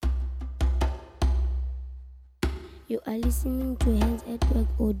You are listening to Hands at Work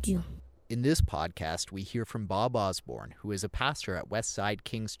Audio. In this podcast, we hear from Bob Osbourne, who is a pastor at Westside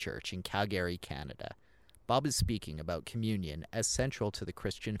King's Church in Calgary, Canada. Bob is speaking about communion as central to the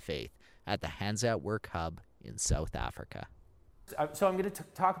Christian faith at the Hands at Work Hub in South Africa. So I'm going to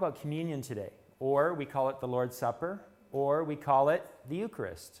talk about communion today, or we call it the Lord's Supper, or we call it the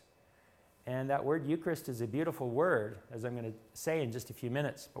Eucharist. And that word Eucharist is a beautiful word, as I'm going to say in just a few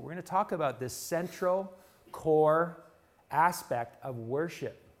minutes. But we're going to talk about this central core aspect of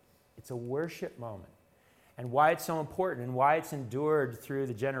worship. It's a worship moment, and why it's so important and why it's endured through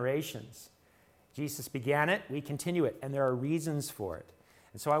the generations. Jesus began it, we continue it, and there are reasons for it.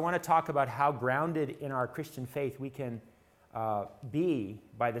 And so I want to talk about how grounded in our Christian faith we can be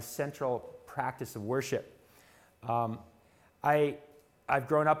by the central practice of worship. I've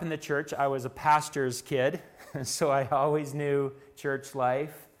grown up in the church. I was a pastor's kid, so I always knew church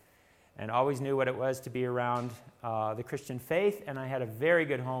life and always knew what it was to be around the Christian faith, and I had a very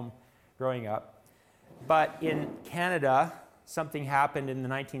good home growing up. But in Canada, something happened in the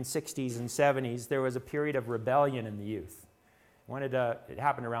 1960s and 70s. There was a period of rebellion in the youth. It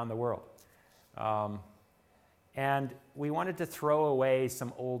happened around the world. And we wanted to throw away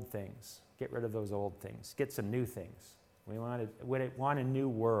some old things, get rid of those old things, get some new things. We want a new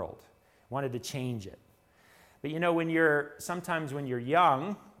world, wanted to change it. But you know, sometimes when you're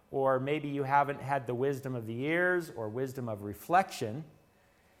young, or maybe you haven't had the wisdom of the years or wisdom of reflection,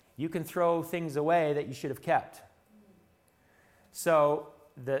 you can throw things away that you should have kept. So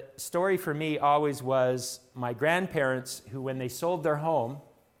the story for me always was my grandparents, who when they sold their home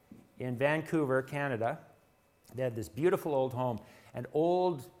in Vancouver, Canada, they had this beautiful old home and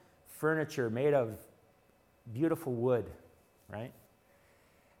old furniture made of beautiful wood, right?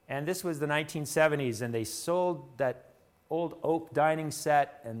 And this was the 1970s, and they sold that old oak dining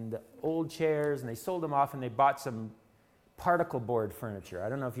set and the old chairs, and they sold them off, and they bought some particle board furniture. I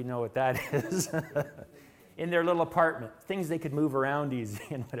don't know if you know what that is. In their little apartment, things they could move around easy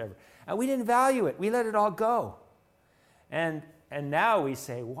and whatever. And we didn't value it. We let it all go. And now we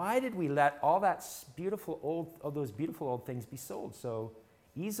say, why did we let all those beautiful old things be sold so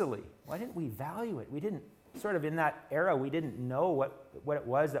easily? Why didn't we value it? We didn't, sort of in that era, we didn't know what it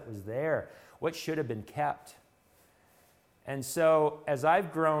was that was there, what should have been kept. And so as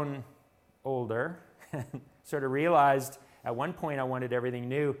I've grown older, sort of realized at one point I wanted everything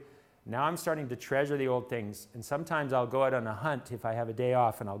new. Now I'm starting to treasure the old things. And sometimes I'll go out on a hunt if I have a day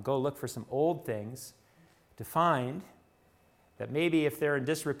off, and I'll go look for some old things to find that maybe if they're in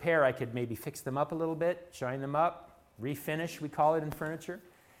disrepair, I could maybe fix them up a little bit, shine them up, refinish, we call it in furniture,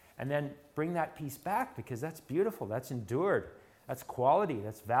 and then bring that piece back, because that's beautiful, that's endured, that's quality,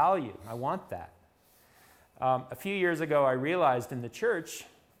 that's value. I want that. A few years ago, I realized in the church,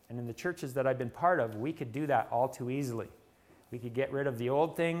 and in the churches that I've been part of, we could do that all too easily. We could get rid of the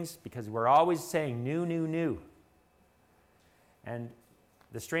old things because we're always saying new, new, new. And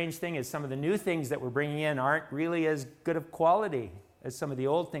the strange thing is some of the new things that we're bringing in aren't really as good of quality as some of the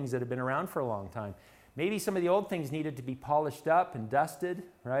old things that have been around for a long time. Maybe some of the old things needed to be polished up and dusted,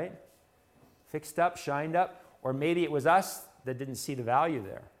 right? Fixed up, shined up. Or maybe it was us that didn't see the value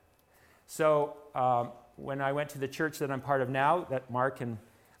there. So when I went to the church that I'm part of now, that Mark and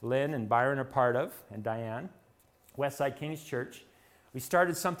Lynn and Byron are part of, and Diane, Westside King's Church, we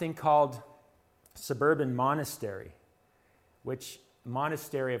started something called Suburban Monastery, which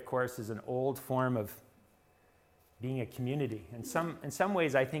monastery, of course, is an old form of being a community. In some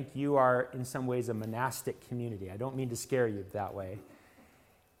ways, I think you are, in some ways, a monastic community. I don't mean to scare you that way.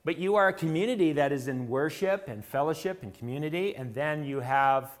 But you are a community that is in worship and fellowship and community, and then you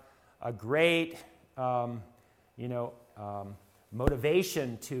have a great,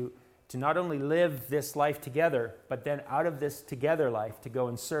 motivation to not only live this life together, but then out of this together life to go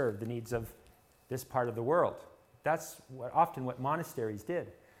and serve the needs of this part of the world. That's often what monasteries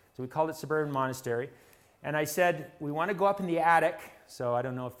did. So we called it Suburban Monastery. And I said, we want to go up in the attic. So I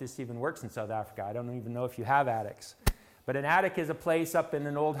don't know if this even works in South Africa. I don't even know if you have attics. But an attic is a place up in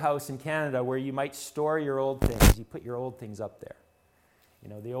an old house in Canada where you might store your old things. You put your old things up there,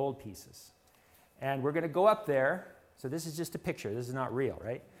 the old pieces. And we're going to go up there. So this is just a picture. This is not real,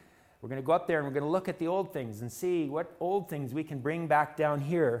 right? We're going to go up there and we're going to look at the old things and see what old things we can bring back down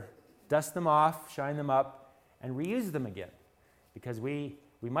here, dust them off, shine them up, and reuse them again. Because we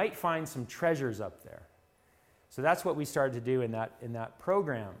might find some treasures up there. So that's what we started to do in that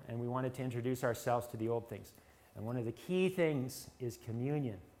program, and we wanted to introduce ourselves to the old things. And one of the key things is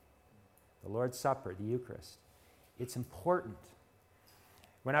communion, the Lord's Supper, the Eucharist. It's important.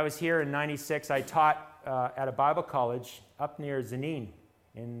 When I was here in 96, I taught at a Bible college up near Zanin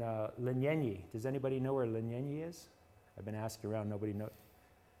in Linyenyi. Does anybody know where Linyenyi is? I've been asking around, nobody knows.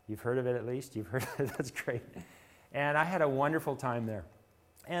 You've heard of it at least? You've heard of it? That's great. And I had a wonderful time there.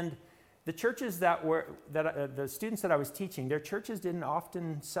 And the churches the students that I was teaching, their churches didn't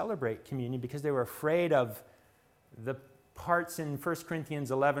often celebrate communion because they were afraid of the parts in 1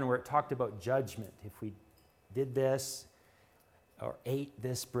 Corinthians 11 where it talked about judgment. If we did this, or ate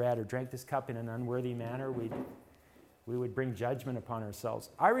this bread, or drank this cup in an unworthy manner, we would bring judgment upon ourselves.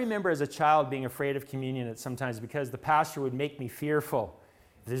 I remember as a child being afraid of communion at sometimes because the pastor would make me fearful.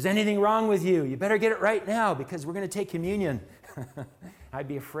 If there's anything wrong with you, you better get it right now because we're going to take communion. I'd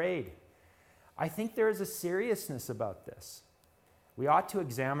be afraid. I think there is a seriousness about this. We ought to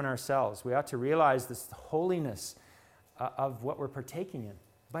examine ourselves. We ought to realize this holiness of what we're partaking in.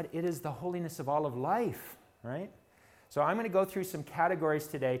 But it is the holiness of all of life, right? So I'm going to go through some categories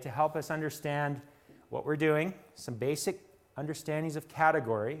today to help us understand what we're doing, some basic understandings of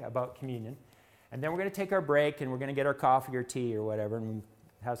category about communion. And then we're going to take our break and we're going to get our coffee or tea or whatever and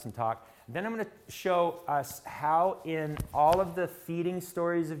have some talk. And then I'm going to show us how in all of the feeding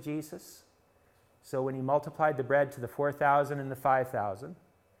stories of Jesus, so when he multiplied the bread to the 4,000 and the 5,000,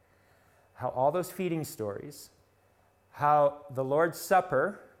 how all those feeding stories, how the Lord's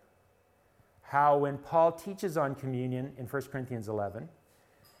Supper, how when Paul teaches on communion in 1 Corinthians 11,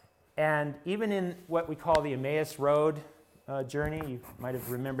 and even in what we call the Emmaus Road journey, you might have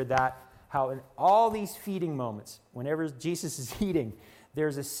remembered that, how in all these feeding moments, whenever Jesus is eating,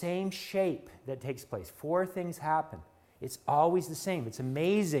 there's a same shape that takes place. 4 things happen. It's always the same. It's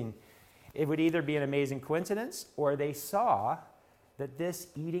amazing. It would either be an amazing coincidence or they saw that this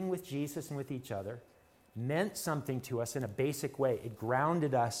eating with Jesus and with each other meant something to us in a basic way. It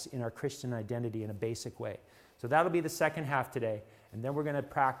grounded us in our Christian identity in a basic way. So that'll be the second half today. And then we're going to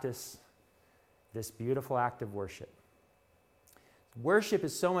practice this beautiful act of worship. Worship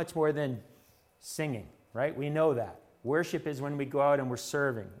is so much more than singing, right? We know that. Worship is when we go out and we're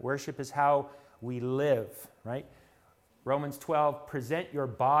serving. Worship is how we live, right? Romans 12, present your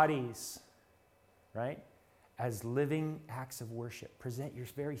bodies, right, as living acts of worship. Present your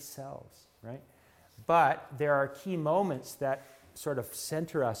very selves, right? But there are key moments that sort of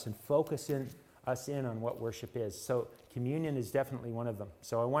center us and focus us in on what worship is. So communion is definitely one of them.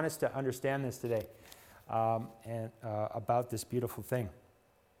 So I want us to understand this today and about this beautiful thing.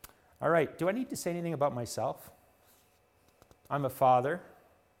 All right, do I need to say anything about myself? I'm a father.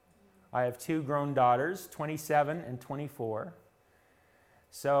 I have 2 grown daughters, 27 and 24.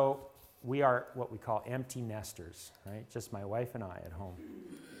 So we are what we call empty nesters, right? Just my wife and I at home.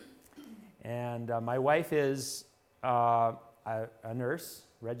 And my wife is a nurse,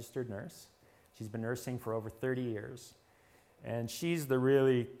 registered nurse. She's been nursing for over 30 years. And she's the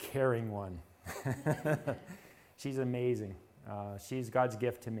really caring one. She's amazing. She's God's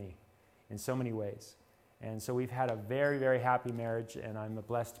gift to me in so many ways. And so we've had a very, very happy marriage, and I'm a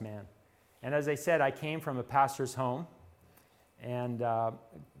blessed man. And as I said, I came from a pastor's home, and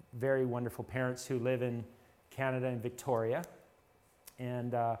very wonderful parents who live in Canada and Victoria.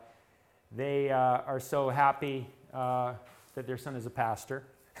 And they are so happy that their son is a pastor.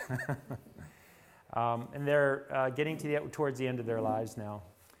 And they're getting towards the end of their lives now.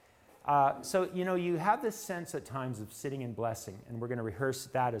 So, you have this sense at times of sitting in blessing, and we're going to rehearse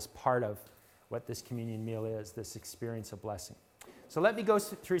that as part of what this communion meal is, this experience of blessing. So let me go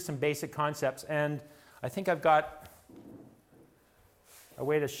through some basic concepts, and I think I've got a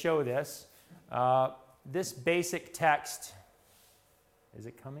way to show this. This basic text, is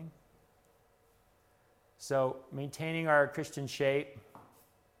it coming? So, maintaining our Christian shape.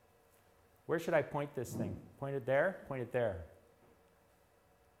 Where should I point this thing? Point it there? Point it there.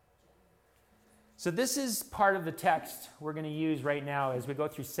 So this is part of the text we're going to use right now as we go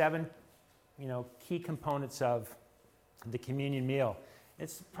through 7, key components of the communion meal.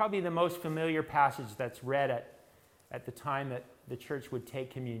 It's probably the most familiar passage that's read at the time that the church would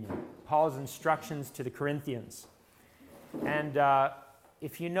take communion. Paul's instructions to the Corinthians. And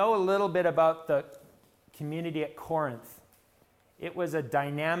if you know a little bit about the community at Corinth, it was a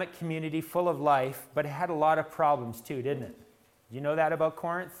dynamic community full of life, but it had a lot of problems too, didn't it? Do you know that about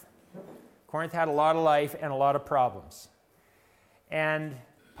Corinth? Corinth had a lot of life and a lot of problems. And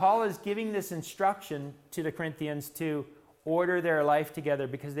Paul is giving this instruction to the Corinthians to order their life together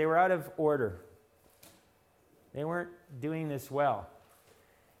because they were out of order. They weren't doing this well.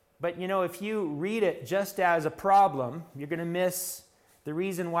 But if you read it just as a problem, you're going to miss the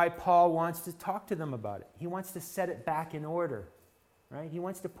reason why Paul wants to talk to them about it. He wants to set it back in order, right? He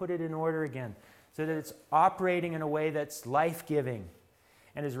wants to put it in order again so that it's operating in a way that's life-giving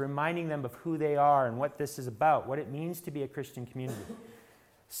and is reminding them of who they are and what this is about, what it means to be a Christian community.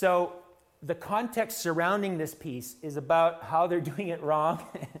 So the context surrounding this piece is about how they're doing it wrong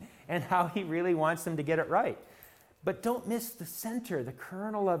and how he really wants them to get it right. But don't miss the center, the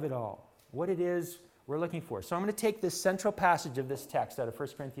kernel of it all, what it is we're looking for. So I'm going to take this central passage of this text out of 1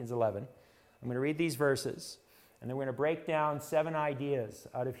 Corinthians 11. I'm going to read these verses, and then we're going to break down 7 ideas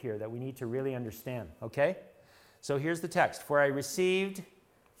out of here that we need to really understand, okay? So here's the text. For I received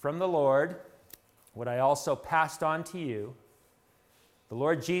from the Lord what I also passed on to you. The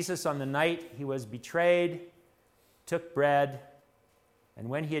Lord Jesus, on the night he was betrayed, took bread, and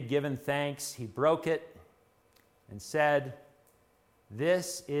when he had given thanks, he broke it and said,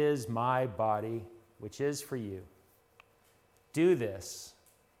 "This is my body, which is for you. Do this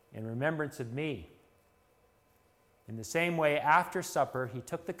in remembrance of me." In the same way, after supper, he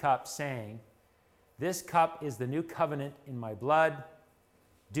took the cup, saying, "This cup is the new covenant in my blood.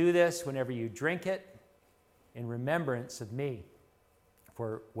 Do this whenever you drink it in remembrance of me.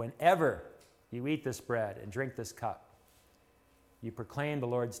 For whenever you eat this bread and drink this cup, you proclaim the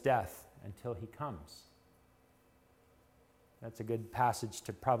Lord's death until he comes." That's a good passage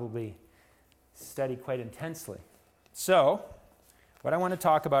to probably study quite intensely. So, what I want to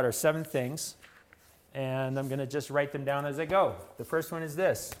talk about are 7 things, and I'm going to just write them down as I go. The first one is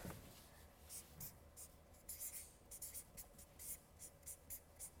this.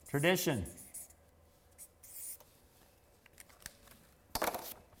 Tradition.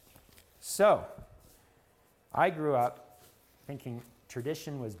 So, I grew up thinking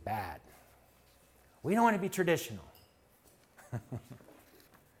tradition was bad. We don't want to be traditional.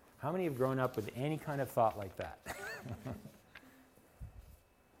 How many have grown up with any kind of thought like that?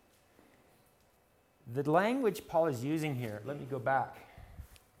 The language Paul is using here, let me go back.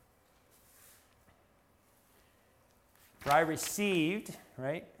 For I received,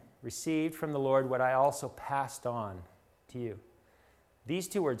 right? Received from the Lord what I also passed on to you. These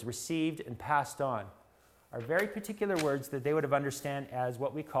 2 words, received and passed on, are very particular words that they would have understood as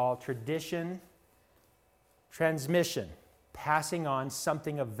what we call tradition, transmission, passing on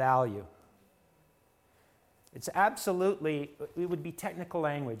something of value. It's absolutely, it would be technical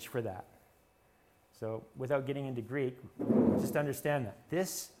language for that. So without getting into Greek, just understand that.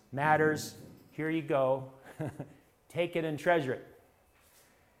 This matters, here you go, take it and treasure it.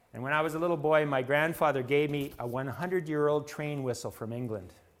 And when I was a little boy, my grandfather gave me a 100-year-old train whistle from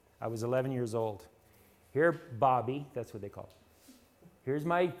England. I was 11 years old. Here, Bobby, that's what they call it. Here's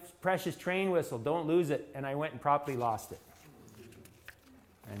my precious train whistle, don't lose it. And I went and promptly lost it.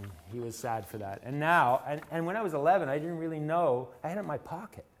 And he was sad for that. And now, and when I was 11, I didn't really know. I had it in my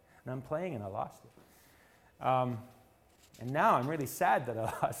pocket, and I'm playing, and I lost it. And now I'm really sad that I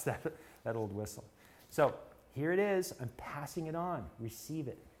lost that old whistle. So here it is. I'm passing it on. Receive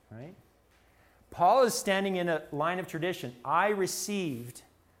it, right? Paul is standing in a line of tradition. I received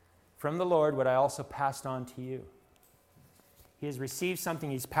from the Lord what I also passed on to you. He has received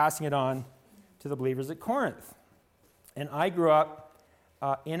something. He's passing it on to the believers at Corinth. And I grew up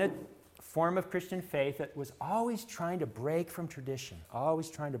in a form of Christian faith that was always trying to break from tradition,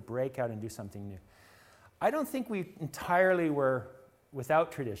 always trying to break out and do something new. I don't think we entirely were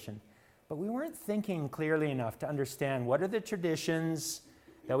without tradition, but we weren't thinking clearly enough to understand what are the traditions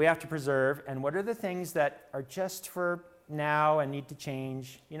that we have to preserve and what are the things that are just for now and need to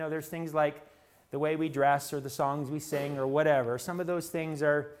change. You know, there's things like the way we dress or the songs we sing or whatever. Some of those things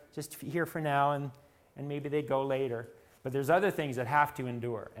are just here for now and maybe they go later. But there's other things that have to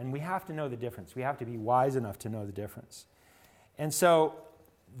endure, and we have to know the difference. We have to be wise enough to know the difference. And so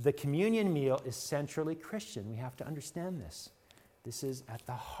the communion meal is centrally Christian. We have to understand this. This is at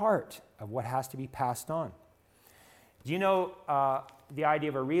the heart of what has to be passed on. Do you know the idea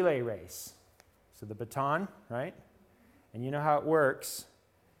of a relay race? So the baton, right? And you know how it works,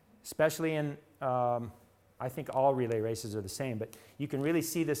 especially in, I think all relay races are the same, but you can really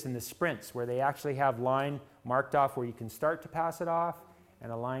see this in the sprints where they actually have line marked off where you can start to pass it off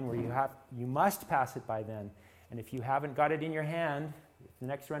and a line where you must pass it by then. And if you haven't got it in your hand, if the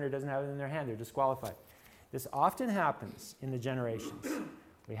next runner doesn't have it in their hand, they're disqualified. This often happens in the generations.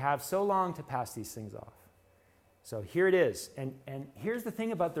 We have so long to pass these things off. So here it is. And here's the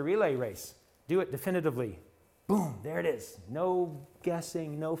thing about the relay race. Do it definitively. Boom, there it is. No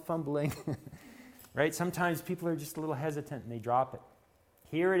guessing, no fumbling. Right? Sometimes people are just a little hesitant and they drop it.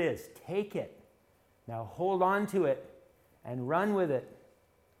 Here it is. Take it. Now hold on to it and run with it.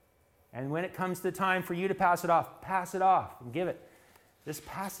 And when it comes the time for you to pass it off and give it. This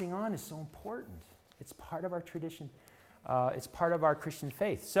passing on is so important. It's part of our tradition. It's part of our Christian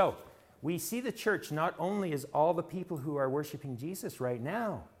faith. So we see the church not only as all the people who are worshiping Jesus right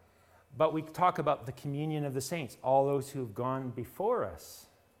now, but we talk about the communion of the saints, all those who have gone before us.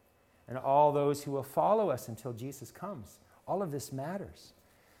 and all those who will follow us until Jesus comes. All of this matters.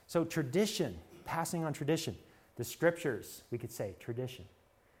 So tradition, passing on tradition. The scriptures, we could say, tradition.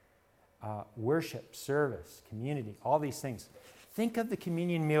 Worship, service, community, all these things. Think of the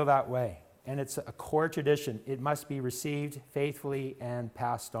communion meal that way. And it's a core tradition. It must be received faithfully and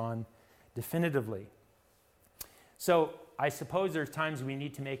passed on definitively. So I suppose there's times we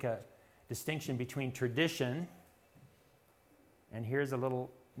need to make a distinction between tradition, and here's a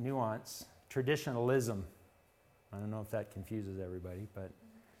little nuance, traditionalism. I don't know if that confuses everybody, but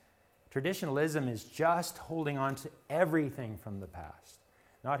traditionalism is just holding on to everything from the past,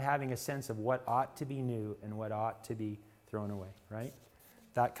 not having a sense of what ought to be new and what ought to be thrown away, right?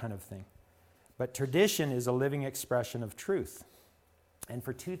 That kind of thing. But tradition is a living expression of truth. And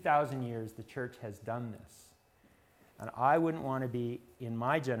for 2,000 years, the church has done this. And I wouldn't want to be, in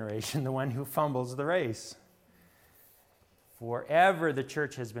my generation, the one who fumbles the race. Forever, the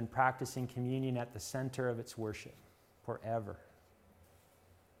church has been practicing communion at the center of its worship. Forever.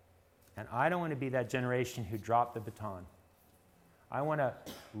 And I don't want to be that generation who dropped the baton. I want to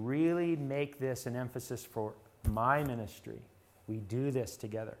really make this an emphasis for my ministry. We do this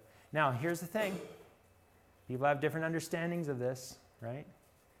together. Now, here's the thing. People have different understandings of this, right?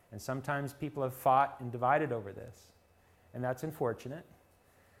 And sometimes people have fought and divided over this. And that's unfortunate.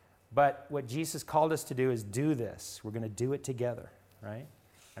 But what Jesus called us to do is do this. We're going to do it together, right?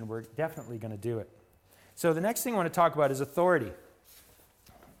 And we're definitely going to do it. So the next thing I want to talk about is authority.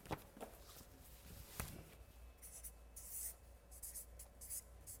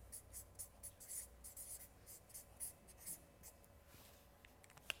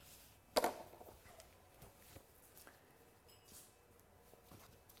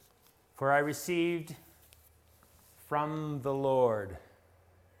 For I received from the Lord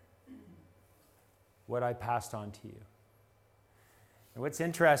what I passed on to you. And what's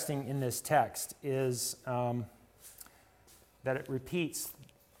interesting in this text is that it repeats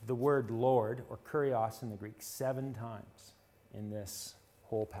the word Lord, or kurios in the Greek, 7 times in this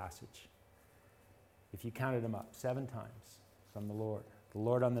whole passage. If you counted them up, 7 times from the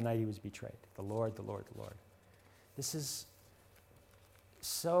Lord on the night he was betrayed, the Lord, the Lord, the Lord. This is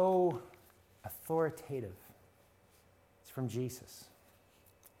so authoritative. It's from Jesus.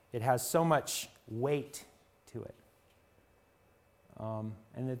 It has so much weight to it.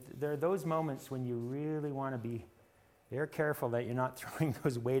 And there are those moments when you really want to be very careful that you're not throwing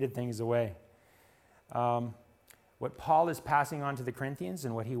those weighted things away. What Paul is passing on to the Corinthians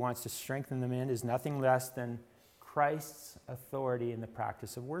and what he wants to strengthen them in is nothing less than Christ's authority in the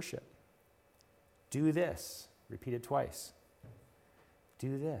practice of worship. Do this. Repeat it twice.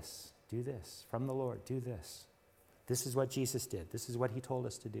 Do this. Do this. From the Lord, do this. This is what Jesus did. This is what he told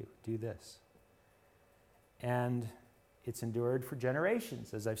us to do. Do this. And it's endured for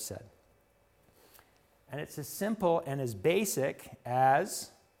generations, as I've said. And it's as simple and as basic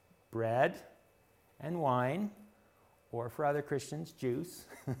as bread and wine, or for other Christians, juice.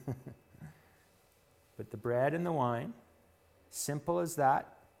 But the bread and the wine, simple as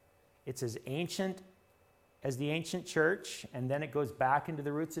that. It's as ancient as the ancient church, and then it goes back into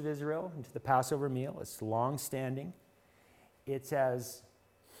the roots of Israel, into the Passover meal. It's long-standing. It's as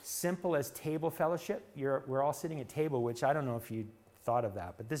simple as table fellowship. We're all sitting at table, which I don't know if you thought of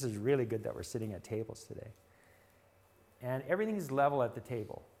that, but this is really good that we're sitting at tables today. And everything is level at the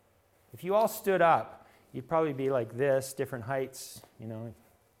table. If you all stood up, you'd probably be like this, different heights, you know.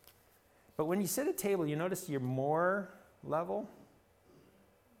 But when you sit at table, you notice you're more level,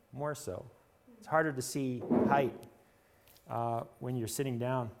 more so. It's harder to see height when you're sitting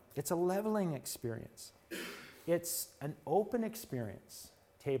down. It's a leveling experience. It's an open experience,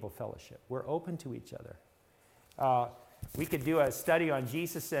 table fellowship. We're open to each other. We could do a study on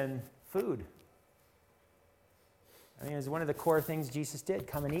Jesus and food. I mean, it's one of the core things Jesus did.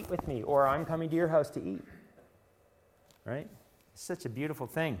 Come and eat with me, or I'm coming to your house to eat. Right? It's such a beautiful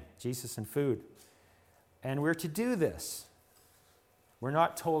thing, Jesus and food. And we're to do this. We're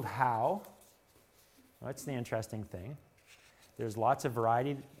not told how. That's the interesting thing. There's lots of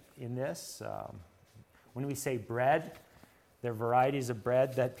variety in this. When we say bread, there are varieties of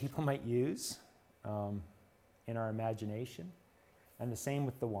bread that people might use in our imagination. And the same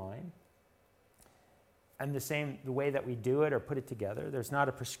with the wine. And the way that we do it or put it together. There's not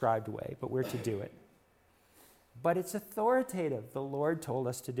a prescribed way, but we're to do it. But it's authoritative. The Lord told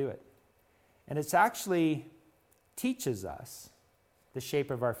us to do it. And it actually teaches us the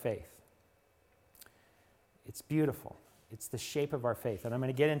shape of our faith. It's beautiful. It's the shape of our faith. And I'm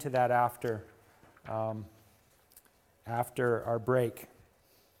going to get into that after our break.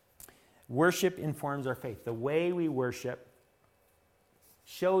 Worship informs our faith. The way we worship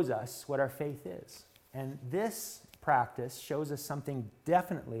shows us what our faith is. And this practice shows us something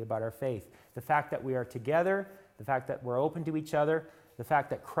definitely about our faith. The fact that we are together, the fact that we're open to each other, the fact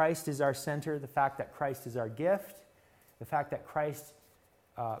that Christ is our center, the fact that Christ is our gift, the fact that Christ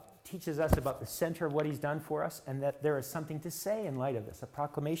teaches us about the center of what he's done for us, and that there is something to say in light of this, a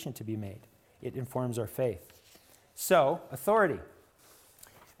proclamation to be made. It informs our faith. So, authority.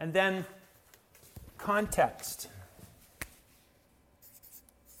 And then context.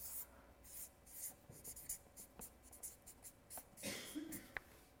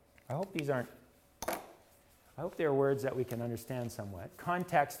 I hope they're words that we can understand somewhat.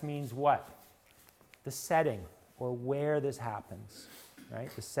 Context means what? The setting, or where this happens, right?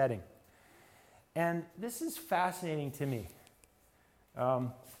 The setting. And this is fascinating to me.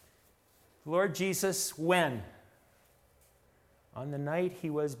 Lord Jesus, when? On the night he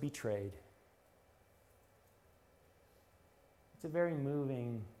was betrayed. It's a very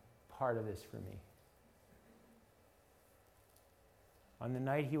moving part of this for me. On the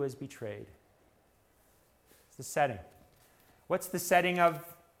night he was betrayed. It's the setting. What's the setting of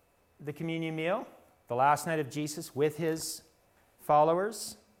the communion meal? The last night of Jesus with his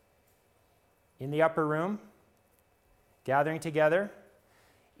followers in the upper room, gathering together.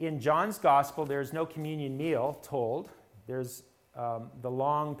 In John's gospel, there's no communion meal told. There's the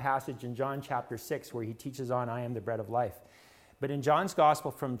long passage in John chapter 6 where he teaches on, I am the bread of life. But in John's gospel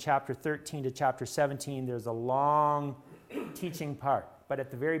from chapter 13 to chapter 17, there's a long teaching part. But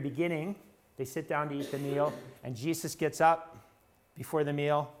at the very beginning, they sit down to eat the meal, and Jesus gets up before the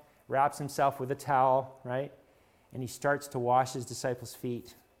meal, wraps himself with a towel, right? And he starts to wash his disciples' feet.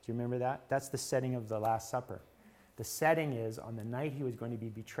 Do you remember that? That's the setting of the Last Supper. The setting is on the night he was going to be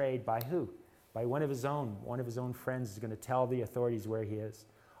betrayed by who? By one of his own. One of his own friends is going to tell the authorities where he is.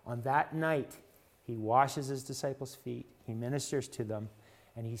 On that night, he washes his disciples' feet, he ministers to them,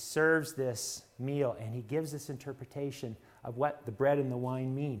 and he serves this meal, and he gives this interpretation of what the bread and the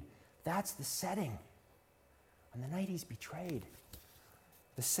wine mean. That's the setting. On the night he's betrayed.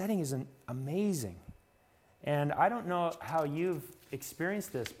 The setting is amazing. And I don't know how you've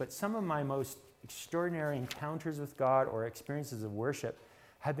experienced this, but some of my most extraordinary encounters with God or experiences of worship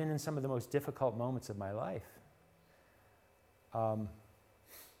have been in some of the most difficult moments of my life.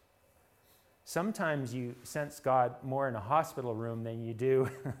 Sometimes you sense God more in a hospital room than you do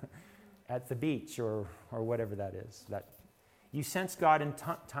at the beach or whatever that is. That you sense God in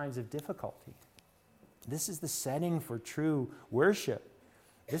times of difficulty. This is the setting for true worship.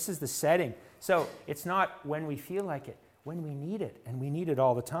 This is the setting. So it's not when we feel like it, when we need it, and we need it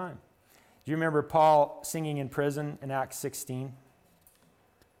all the time. Do you remember Paul singing in prison in Acts 16?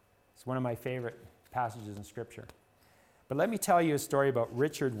 It's one of my favorite passages in Scripture. But let me tell you a story about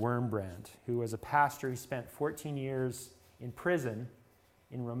Richard Wurmbrand, who was a pastor who spent 14 years in prison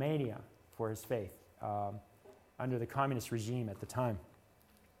in Romania for his faith, under the communist regime at the time.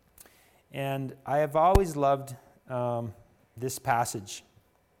 And I have always loved this passage.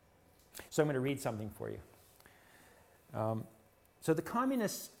 So I'm going to read something for you. So the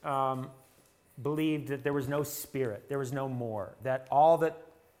communists believed that there was no spirit, there was no more, that all that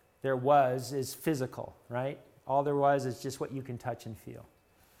there was is physical, right? All there was is just what you can touch and feel.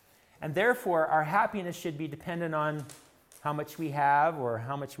 And therefore, our happiness should be dependent on how much we have or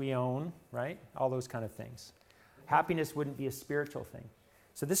how much we own, right? All those kind of things. Happiness wouldn't be a spiritual thing.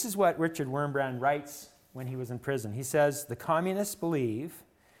 So this is what Richard Wurmbrand writes when he was in prison. He says, the communists believe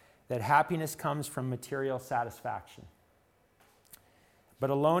that happiness comes from material satisfaction. But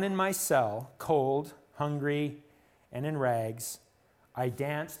alone in my cell, cold, hungry, and in rags, I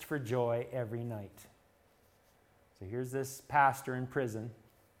danced for joy every night. So here's this pastor in prison,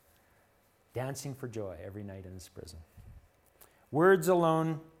 dancing for joy every night in this prison. Words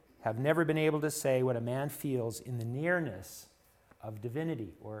alone have never been able to say what a man feels in the nearness of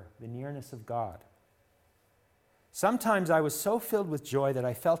divinity or the nearness of God. Sometimes I was so filled with joy that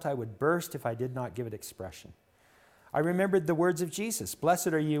I felt I would burst if I did not give it expression. I remembered the words of Jesus, blessed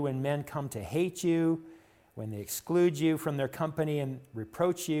are you when men come to hate you, when they exclude you from their company and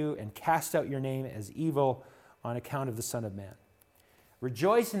reproach you and cast out your name as evil on account of the Son of Man.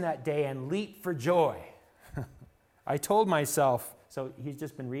 Rejoice in that day and leap for joy. I told myself, so he's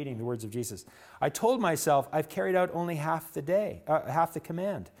just been reading the words of Jesus. I told myself, I've carried out only half the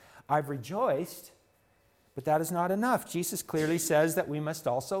command. I've rejoiced, but that is not enough. Jesus clearly says that we must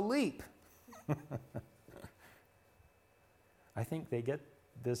also leap. I think they get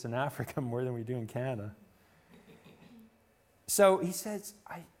this in Africa more than we do in Canada. So he says,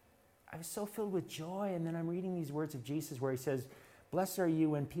 I was so filled with joy, and then I'm reading these words of Jesus where he says, blessed are you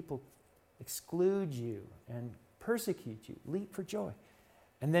when people exclude you and persecute you. Leap for joy.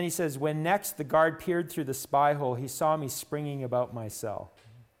 And then he says, when next the guard peered through the spy hole, he saw me springing about my cell.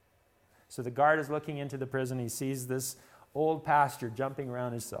 So the guard is looking into the prison. He sees this old pastor jumping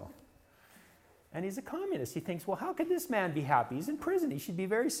around his cell. And he's a communist. He thinks, well, how could this man be happy? He's in prison. He should be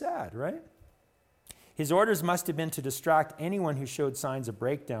very sad, right? His orders must have been to distract anyone who showed signs of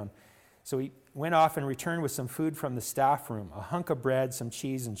breakdown. So he went off and returned with some food from the staff room, a hunk of bread, some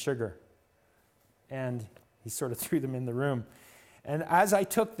cheese, and sugar. And he sort of threw them in the room. And as I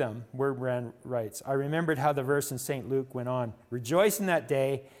took them, Word writes, I remembered how the verse in St. Luke went on, rejoice in that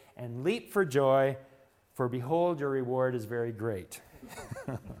day and leap for joy, for behold, your reward is very great.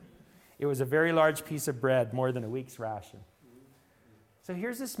 It was a very large piece of bread, more than a week's ration. So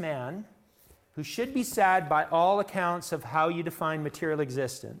here's this man who should be sad by all accounts of how you define material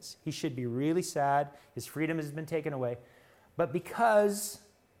existence. He should be really sad. His freedom has been taken away. But because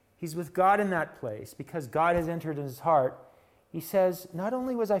he's with God in that place, because God has entered in his heart, he says, not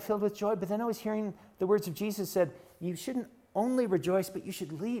only was I filled with joy, but then I was hearing the words of Jesus said, you shouldn't only rejoice, but you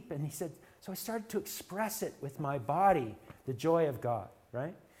should leap. And he said, so I started to express it with my body, the joy of God,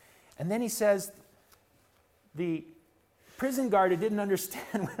 right? And then he says, the prison guard who didn't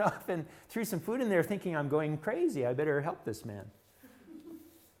understand went off and threw some food in there thinking, I'm going crazy. I better help this man.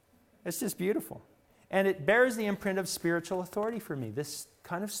 It's just beautiful. And it bears the imprint of spiritual authority for me. This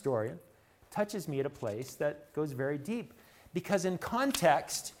kind of story touches me at a place that goes very deep. Because in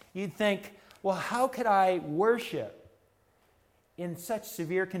context, you'd think, well, how could I worship in such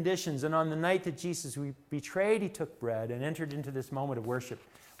severe conditions? And on the night that Jesus was betrayed, he took bread and entered into this moment of worship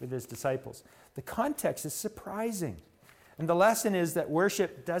with his disciples. The context is surprising. And the lesson is that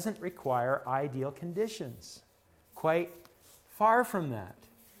worship doesn't require ideal conditions. Quite far from that.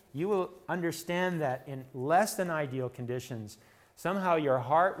 You will understand that in less than ideal conditions, somehow your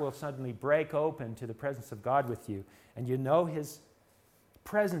heart will suddenly break open to the presence of God with you, and you know his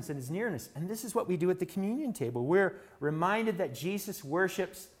presence and his nearness. And this is what we do at the communion table. We're reminded that Jesus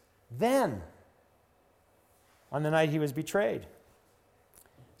worships then, on the night he was betrayed.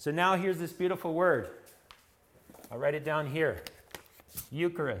 So now here's this beautiful word. I'll write it down here.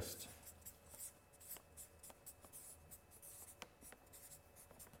 Eucharist.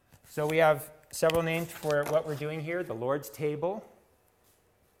 So we have several names for what we're doing here. The Lord's table,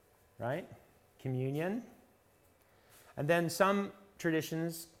 right? Communion. And then some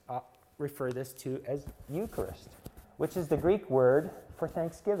traditions refer this to as Eucharist, which is the Greek word for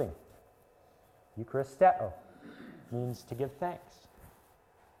thanksgiving. Eucharisteo means to give thanks.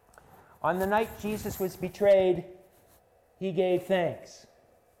 On the night Jesus was betrayed, he gave thanks.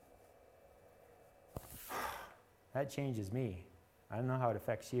 That changes me. I don't know how it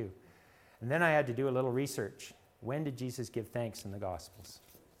affects you. And then I had to do a little research. When did Jesus give thanks in the Gospels?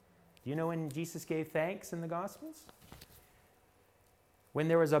 Do you know when Jesus gave thanks in the Gospels? When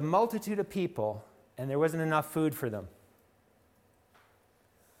there was a multitude of people and there wasn't enough food for them.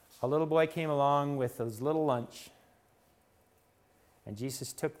 A little boy came along with his little lunch. And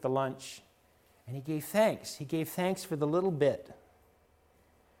Jesus took the lunch and he gave thanks. He gave thanks for the little bit.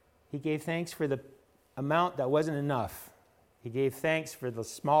 He gave thanks for the amount that wasn't enough. He gave thanks for the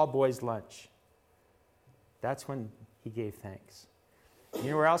small boy's lunch. That's when he gave thanks.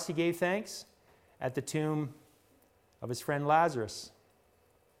 You know where else he gave thanks? At the tomb of his friend Lazarus.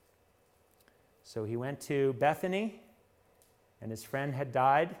 So he went to Bethany, and his friend had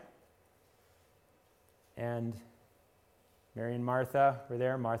died. And Mary and Martha were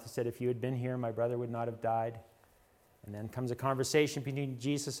there. Martha said, if you had been here, my brother would not have died. And then comes a conversation between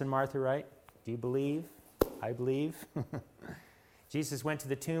Jesus and Martha, right? Do you believe? I believe. Jesus went to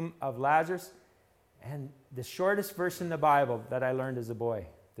the tomb of Lazarus, and the shortest verse in the Bible that I learned as a boy,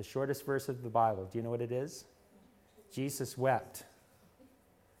 the shortest verse of the Bible, do you know what it is? Jesus wept.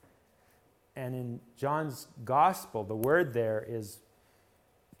 And in John's gospel, the word there is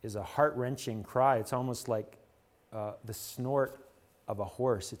a heart-wrenching cry. It's almost like the snort of a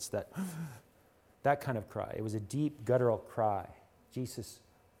horse. It's that kind of cry. It was a deep, guttural cry. Jesus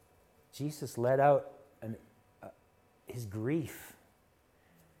let out his grief.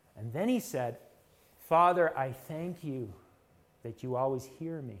 And then he said, Father, I thank you that you always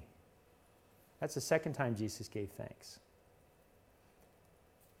hear me. That's the second time Jesus gave thanks.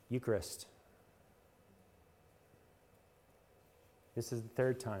 Eucharist. This is the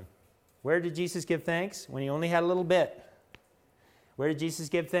third time. Where did Jesus give thanks? When he only had a little bit. Where did Jesus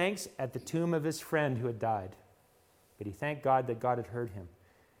give thanks? At the tomb of his friend who had died. But he thanked God that God had heard him.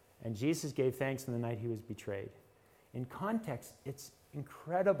 And Jesus gave thanks on the night he was betrayed. In context, it's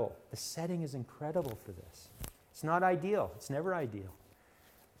incredible. The setting is incredible for this. It's not ideal. It's never ideal.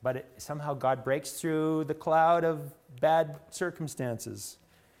 But somehow God breaks through the cloud of bad circumstances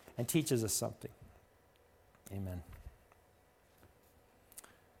and teaches us something. Amen.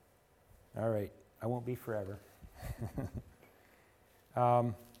 All right, I won't be forever.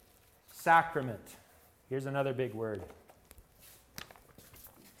 Sacrament. Here's another big word.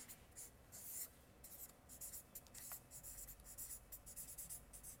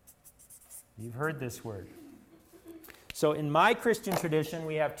 You've heard this word. So in my Christian tradition,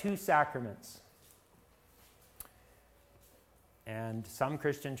 we have 2 sacraments. And some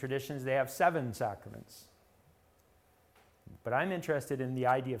Christian traditions, they have 7 sacraments. But I'm interested in the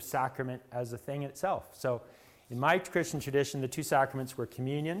idea of sacrament as a thing itself. So in my Christian tradition, the 2 sacraments were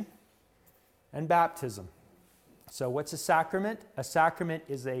communion and baptism. So what's a sacrament? A sacrament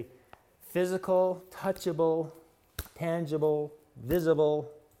is a physical, touchable, tangible,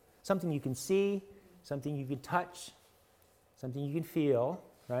 visible, something you can see, something you can touch, something you can feel,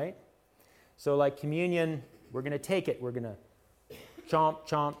 right? So like communion, we're going to take it. We're going to chomp,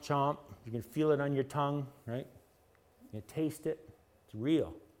 chomp, chomp. You can feel it on your tongue, right? You taste it. It's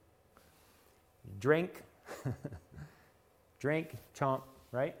real. You drink. Drink, chomp,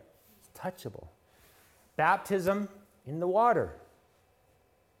 right? It's touchable. Baptism in the water.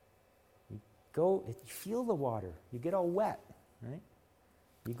 You feel the water. You get all wet, right?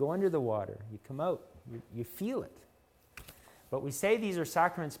 You go under the water. You come out. You feel it. But we say these are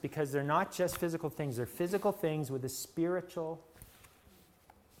sacraments because they're not just physical things. They're physical things with a spiritual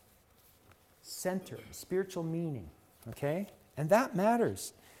center, spiritual meaning. Okay? And that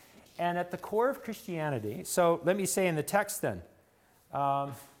matters. And at the core of Christianity, so let me say in the text then,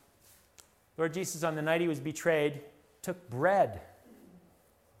 Lord Jesus, on the night he was betrayed, took bread.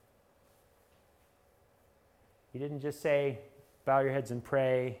 He didn't just say, bow your heads and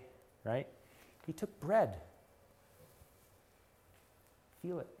pray, right? He took bread.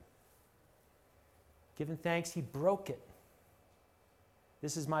 Feel it. Giving thanks, he broke it.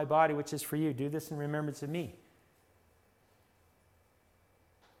 This is my body, which is for you. Do this in remembrance of me.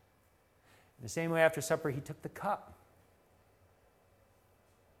 In the same way, after supper, he took the cup.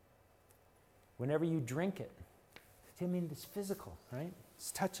 Whenever you drink it, I mean, it's physical, right?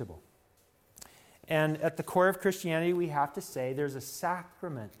 It's touchable. And at the core of Christianity, we have to say there's a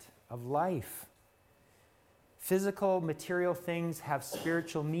sacrament of life. Physical, material things have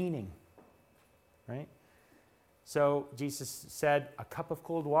spiritual meaning, right? So Jesus said, a cup of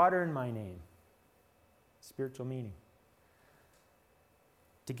cold water in my name. Spiritual meaning.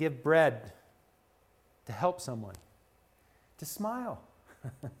 To give bread, to help someone, to smile.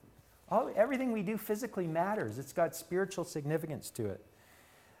 Everything we do physically matters. It's got spiritual significance to it.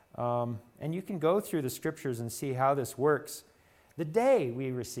 And you can go through the scriptures and see how this works. The day we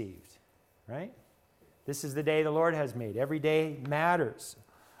received, right? This is the day the Lord has made. Every day matters.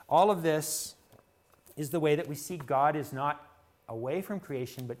 All of this is the way that we see God is not away from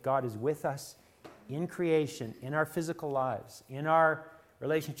creation, but God is with us in creation, in our physical lives, in our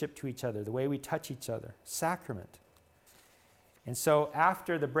relationship to each other, the way we touch each other. Sacrament. And so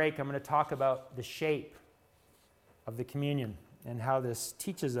after the break, I'm going to talk about the shape of the communion and how this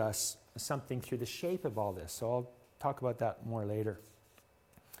teaches us something through the shape of all this. So I'll talk about that more later.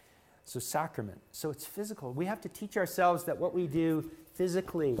 So sacrament. So it's physical. We have to teach ourselves that what we do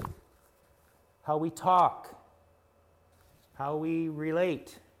physically, how we talk, how we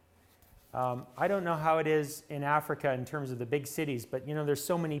relate. I don't know how it is in Africa in terms of the big cities, but there's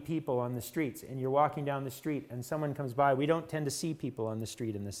so many people on the streets, and you're walking down the street and someone comes by. We don't tend to see people on the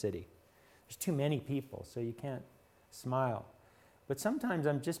street in the city. There's too many people, so you can't smile. But sometimes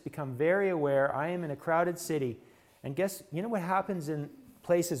I'm just become very aware. I am in a crowded city, and you know what happens in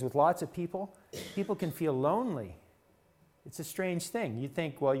places with lots of people? People can feel lonely. It's a strange thing. You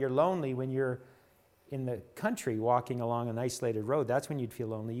think, well, you're lonely when you're in the country walking along an isolated road. That's when you'd feel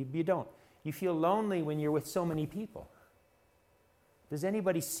lonely. You don't. You feel lonely when you're with so many people. Does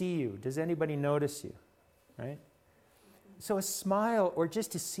anybody see you? Does anybody notice you? Right? So a smile or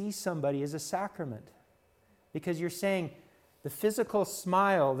just to see somebody is a sacrament, because you're saying the physical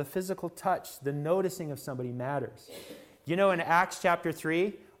smile, the physical touch, the noticing of somebody matters. In Acts chapter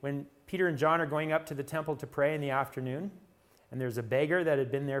 3, when Peter and John are going up to the temple to pray in the afternoon, and there's a beggar that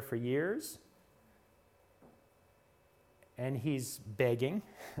had been there for years, and he's begging,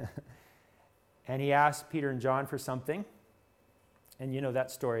 and he asks Peter and John for something. And you know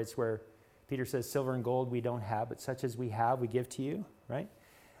that story. It's where Peter says, silver and gold we don't have, but such as we have, we give to you, right?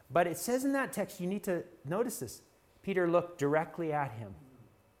 But it says in that text, you need to notice this. Peter looked directly at him.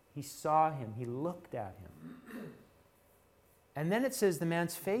 He saw him. He looked at him. And then it says the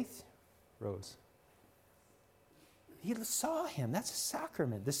man's faith rose. He saw him. That's a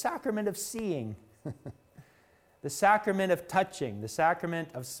sacrament. The sacrament of seeing. the sacrament of touching, the sacrament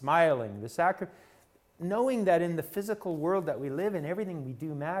of smiling, knowing that in the physical world that we live in, everything we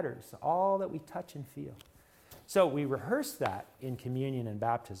do matters, all that we touch and feel. So we rehearse that in communion and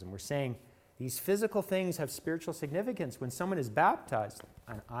baptism. We're saying these physical things have spiritual significance. When someone is baptized,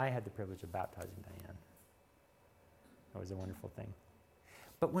 and I had the privilege of baptizing Diane. That was a wonderful thing.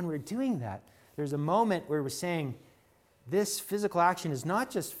 But when we're doing that, there's a moment where we're saying this physical action is not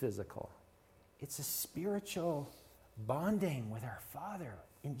just physical. It's a spiritual bonding with our Father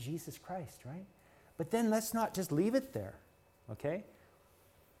in Jesus Christ, right? But then let's not just leave it there, okay?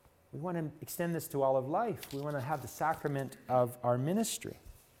 We want to extend this to all of life. We want to have the sacrament of our ministry.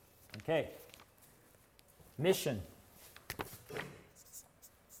 Okay. Mission.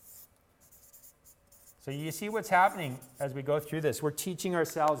 So you see what's happening as we go through this. We're teaching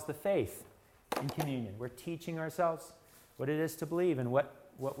ourselves the faith in communion. We're teaching ourselves what it is to believe and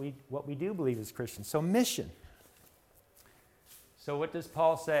what we do believe as Christians. So mission. So what does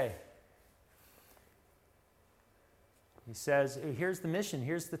Paul say? He says, here's the mission.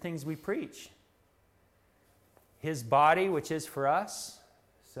 Here's the things we preach. His body, which is for us.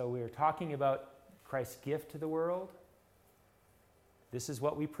 So we're talking about Christ's gift to the world. This is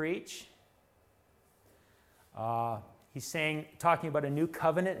what we preach. He's talking about a new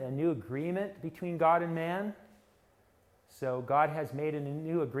covenant, a new agreement between God and man. So God has made a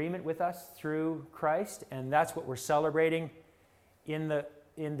new agreement with us through Christ, and that's what we're celebrating in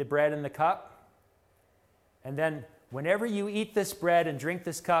the bread and the cup. And then whenever you eat this bread and drink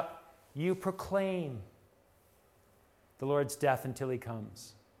this cup, you proclaim the Lord's death until he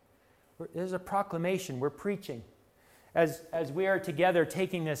comes. There's a proclamation. We're preaching. As we are together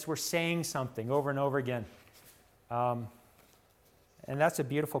taking this, we're saying something over and over again. And that's a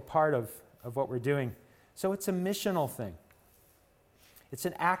beautiful part of what we're doing. So it's a missional thing. It's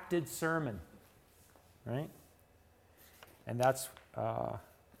an acted sermon, right? And that's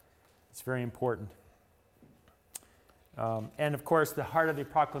it's very important. And of course, the heart of the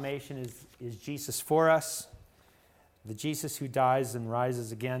proclamation is Jesus for us, the Jesus who dies and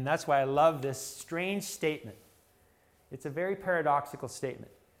rises again. That's why I love this strange statement. It's a very paradoxical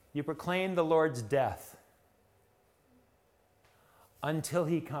statement. You proclaim the Lord's death until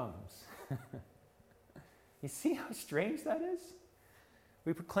he comes. You see how strange that is?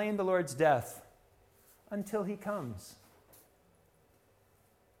 We proclaim the Lord's death until he comes.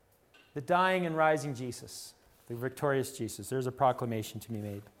 The dying and rising Jesus, the victorious Jesus. There's a proclamation to be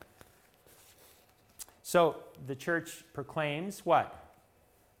made. So the church proclaims what?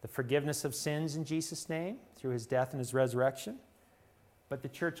 The forgiveness of sins in Jesus' name through his death and his resurrection. But the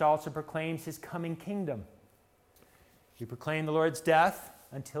church also proclaims his coming kingdom. We proclaim the Lord's death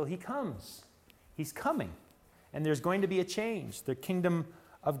until he comes. He's coming. And there's going to be a change. The kingdom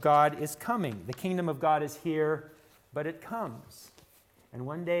of God is coming. The kingdom of God is here, but it comes. And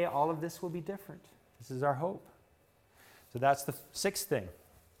one day all of this will be different. This is our hope. So that's the sixth thing.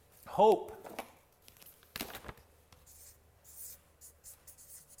 Hope.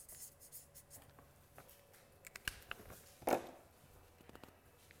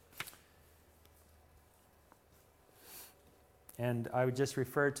 And I would just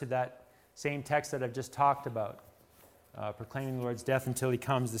refer to that same text that I've just talked about, proclaiming the Lord's death until he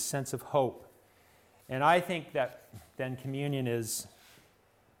comes, the sense of hope. And I think that then communion is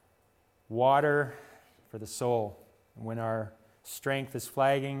water for the soul. When our strength is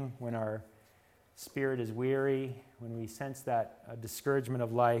flagging, when our spirit is weary, when we sense that discouragement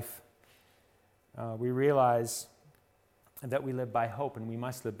of life, we realize that we live by hope, and we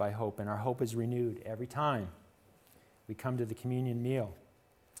must live by hope, and our hope is renewed every time we come to the communion meal.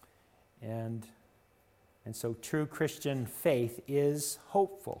 And so true Christian faith is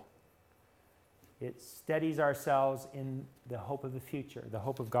hopeful. It steadies ourselves in the hope of the future, the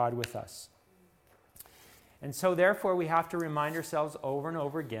hope of God with us. And so therefore we have to remind ourselves over and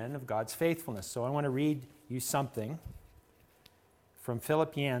over again of God's faithfulness. So I want to read you something from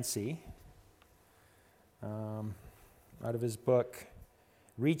Philip Yancey out of his book,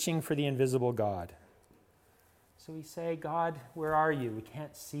 Reaching for the Invisible God. So we say, God, where are you? We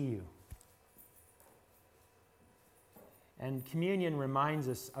can't see you. And communion reminds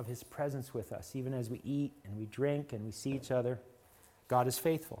us of his presence with us, even as we eat and we drink and we see each other. God is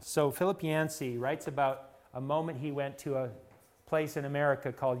faithful. So Philip Yancey writes about a moment he went to a place in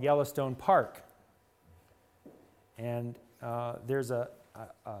America called Yellowstone Park. And there's a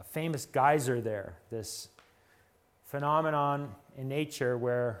famous geyser there, this phenomenon in nature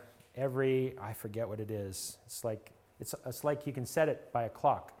where I forget what it is. It's like you can set it by a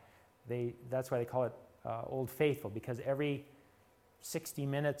clock. That's why they call it Old Faithful, because every 60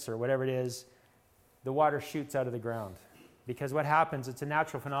 minutes or whatever it is, the water shoots out of the ground. Because what happens, it's a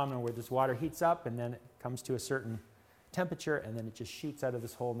natural phenomenon where this water heats up and then it comes to a certain temperature and then it just shoots out of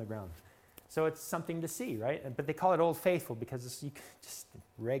this hole in the ground. So it's something to see, right? But they call it Old Faithful because it's just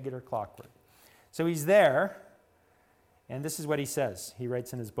regular clockwork. So he's there, and this is what he says. He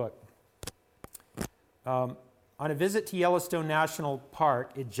writes in his book. On a visit to Yellowstone National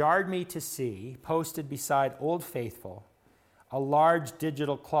Park, it jarred me to see, posted beside Old Faithful, a large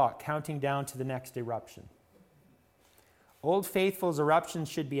digital clock counting down to the next eruption. Old Faithful's eruption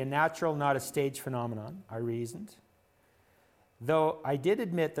should be a natural, not a staged phenomenon, I reasoned. Though I did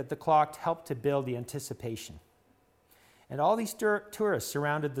admit that the clock helped to build the anticipation. And all these tourists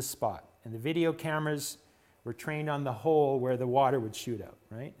surrounded the spot, and the video cameras were trained on the hole where the water would shoot out,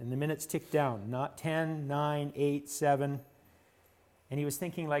 right? And the minutes ticked down, not 10, 9, 8, 7. And he was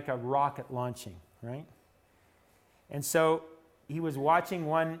thinking like a rocket launching, right? And so he was watching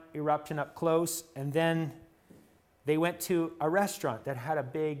one eruption up close, and then they went to a restaurant that had a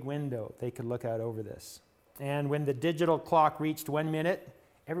big window they could look out over this. And when the digital clock reached 1 minute,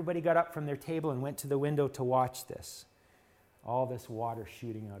 everybody got up from their table and went to the window to watch this. All this water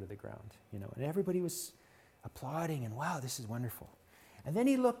shooting out of the ground, and everybody was applauding and wow, this is wonderful. And then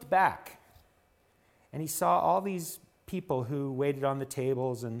he looked back and he saw all these people who waited on the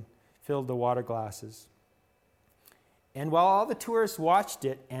tables and filled the water glasses. And while all the tourists watched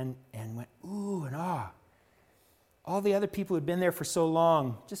it and went ooh and ah, all the other people who'd been there for so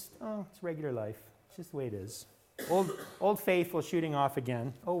long, just, it's regular life. It's just the way it is. Old Faithful shooting off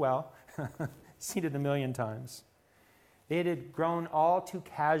again. Oh well, seen it a million times. They had grown all too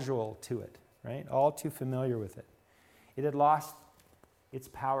casual to it, right? All too familiar with it. It had lost its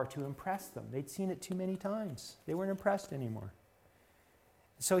power to impress them. They'd seen it too many times. They weren't impressed anymore.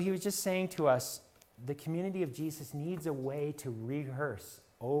 So he was just saying to us, the community of Jesus needs a way to rehearse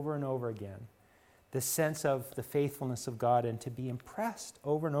over and over again the sense of the faithfulness of God and to be impressed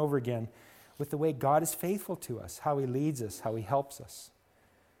over and over again with the way God is faithful to us, how he leads us, how he helps us.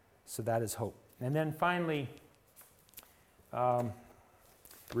 So that is hope. And then finally,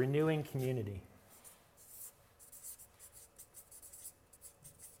 renewing community.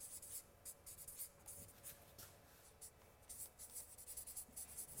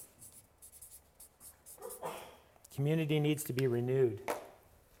 Community needs to be renewed.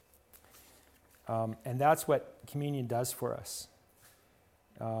 And that's what communion does for us.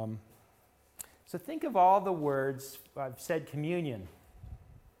 So think of all the words. I've said communion.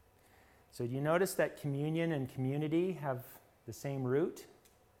 So do you notice that communion and community have the same root?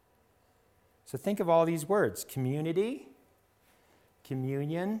 So think of all these words: community,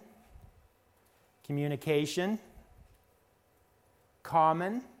 communion, communication,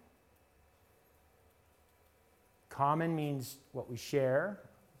 common. Common means what we share.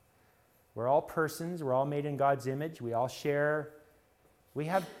 We're all persons. We're all made in God's image. We all share. We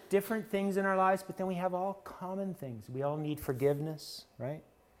have different things in our lives, but then we have all common things. We all need forgiveness, right?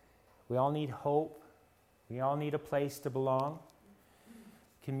 We all need hope. We all need a place to belong.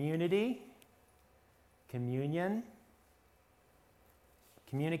 Community, communion,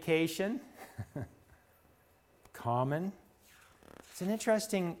 communication, common. It's an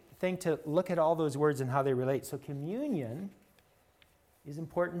interesting thing to look at all those words and how they relate. So communion is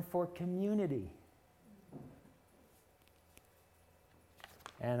important for community.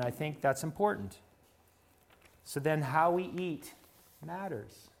 And I think that's important. So then how we eat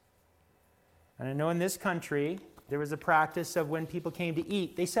matters. And I know in this country, there was a practice of when people came to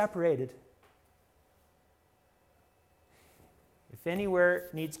eat, they separated. If anywhere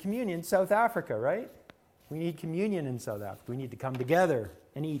needs communion, South Africa, right? We need communion in South Africa. We need to come together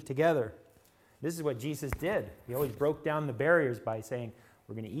and eat together. This is what Jesus did. He always broke down the barriers by saying,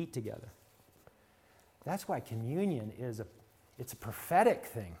 we're going to eat together. That's why communion it's a prophetic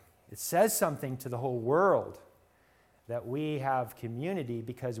thing. It says something to the whole world that we have community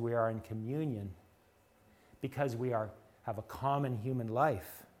because we are in communion, because we have a common human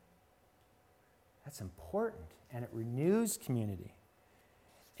life. That's important, and it renews community.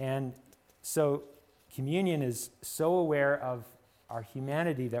 And so communion is so aware of our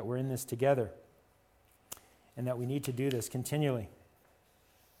humanity that we're in this together and that we need to do this continually.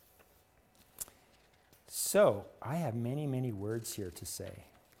 So, I have many, many words here to say,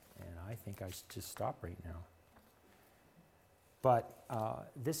 and I think I should just stop right now. But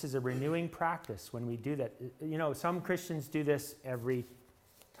this is a renewing practice when we do that. Some Christians do this every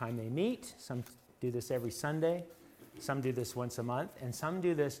time they meet, some do this every Sunday, some do this once a month, and some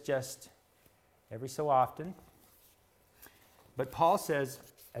do this just every so often. But Paul says,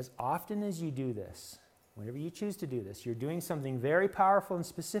 as often as you do this, whenever you choose to do this, you're doing something very powerful and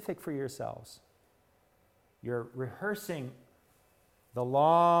specific for yourselves. You're rehearsing the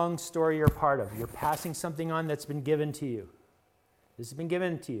long story you're part of. You're passing something on that's been given to you. This has been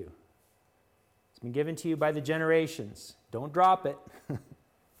given to you. It's been given to you by the generations. Don't drop it.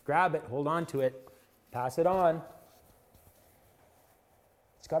 Grab it, hold on to it, pass it on.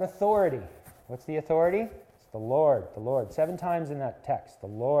 It's got authority. What's the authority? It's the Lord, the Lord. 7 times in that text, the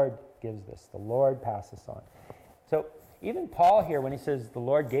Lord gives this. The Lord passes on. So even Paul here, when he says, the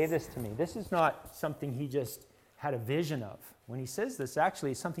Lord gave this to me, this is not something he just had a vision of. When he says this,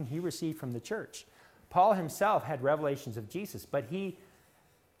 actually, it's something he received from the church. Paul himself had revelations of Jesus, but do you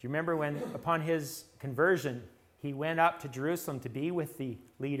remember when, upon his conversion, he went up to Jerusalem to be with the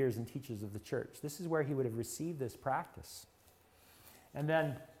leaders and teachers of the church? This is where he would have received this practice. And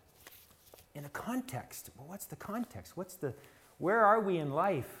then, in a context, well, what's the context? Where are we in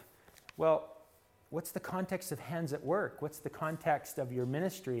life? Well, what's the context of hands at work? What's the context of your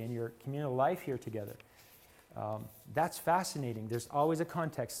ministry and your communal life here together? That's fascinating. There's always a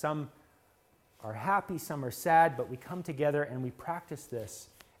context. Some are happy, some are sad, but we come together and we practice this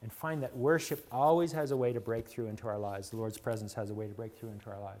and find that worship always has a way to break through into our lives. The Lord's presence has a way to break through into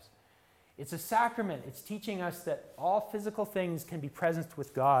our lives. It's a sacrament. It's teaching us that all physical things can be presenced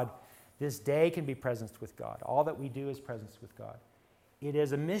with God. This day can be presenced with God. All that we do is presenced with God. It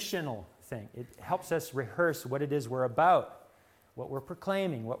is a missional thing. It helps us rehearse what it is we're about, what we're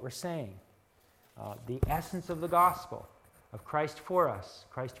proclaiming, what we're saying. The essence of the gospel, of Christ for us,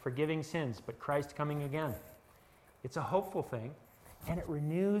 Christ forgiving sins, but Christ coming again. It's a hopeful thing, and it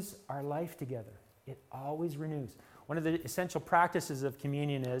renews our life together. It always renews. One of the essential practices of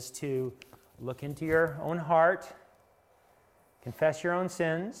communion is to look into your own heart, confess your own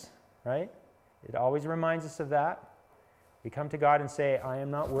sins, right? It always reminds us of that. We come to God and say, I am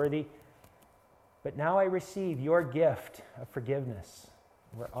not worthy, but now I receive your gift of forgiveness.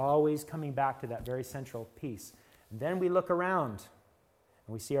 We're always coming back to that very central piece. And then we look around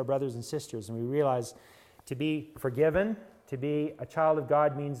and we see our brothers and sisters and we realize to be forgiven, to be a child of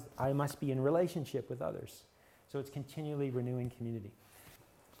God means I must be in relationship with others. So it's continually renewing community.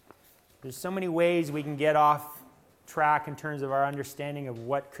 There's so many ways we can get off track in terms of our understanding of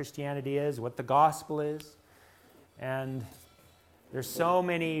what Christianity is, what the gospel is. And there's so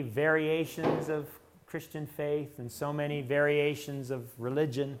many variations of Christian faith and so many variations of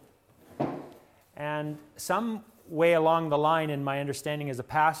religion. And some way along the line in my understanding as a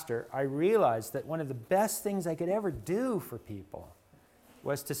pastor, I realized that one of the best things I could ever do for people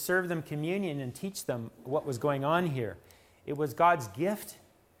was to serve them communion and teach them what was going on here. It was God's gift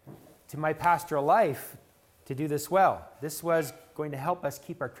to my pastoral life to do this well. This was going to help us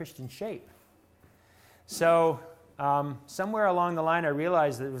keep our Christian shape. So somewhere along the line, I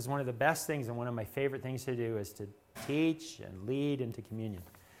realized that it was one of the best things and one of my favorite things to do is to teach and lead into communion.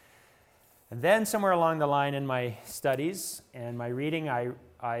 And then somewhere along the line in my studies and my reading,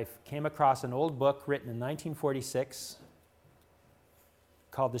 I came across an old book written in 1946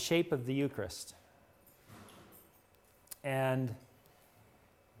 called The Shape of the Eucharist. And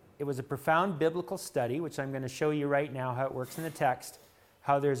it was a profound biblical study, which I'm going to show you right now how it works in the text,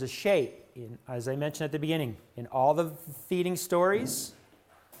 how there's a shape, as I mentioned at the beginning, in all the feeding stories,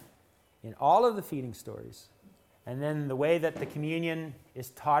 and then the way that the communion is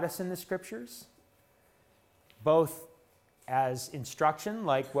taught us in the scriptures, both as instruction,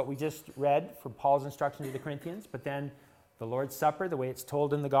 like what we just read from Paul's instruction to the Corinthians, but then the Lord's Supper, the way it's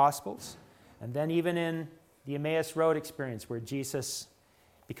told in the Gospels, and then even in the Emmaus Road experience where Jesus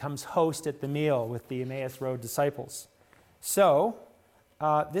becomes host at the meal with the Emmaus Road disciples. So,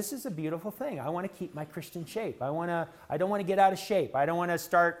 this is a beautiful thing. I want to keep my Christian shape. I don't want to get out of shape. I don't want to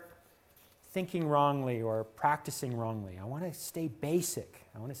start thinking wrongly or practicing wrongly. I want to stay basic.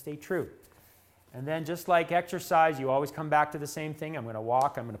 I want to stay true. And then just like exercise, you always come back to the same thing. I'm going to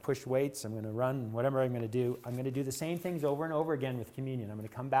walk, I'm going to push weights, I'm going to run, whatever I'm going to do the same things over and over again with communion. I'm going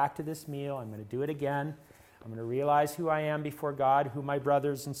to come back to this meal. I'm going to do it again. I'm going to realize who I am before God, who my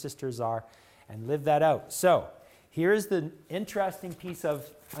brothers and sisters are, and live that out. So, here's the interesting piece of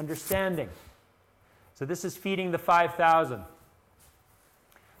understanding. So this is feeding the 5,000.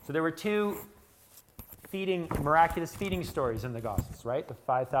 So there were 2 miraculous feeding stories in the Gospels, right? The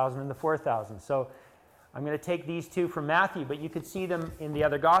 5,000 and the 4,000. So I'm going to take these 2 from Matthew, but you could see them in the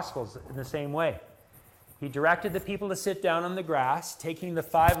other Gospels in the same way. He directed the people to sit down on the grass, taking the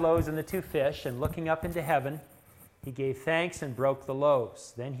 5 loaves and the 2 fish, and looking up into heaven, he gave thanks and broke the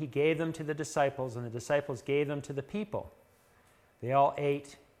loaves. Then he gave them to the disciples, and the disciples gave them to the people. They all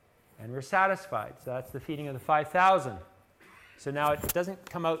ate and were satisfied. So that's the feeding of the 5,000. So now it doesn't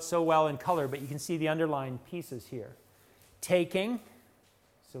come out so well in color, but you can see the underlined pieces here. Taking,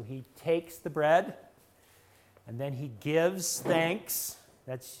 so he takes the bread, And then he gives thanks.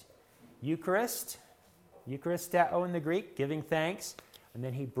 That's Eucharist. Eucharisteo in the Greek, giving thanks. And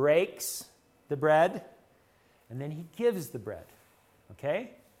then he breaks the bread. And then he gives the bread.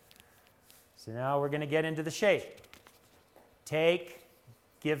 Okay? So now we're going to get into the shape. Take,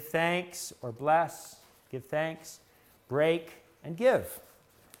 give thanks, or bless, give thanks, break, and give.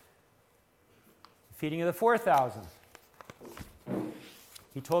 Feeding of the 4,000.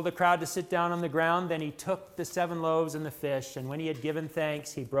 He told the crowd to sit down on the ground. Then he took the 7 loaves and the fish, and when he had given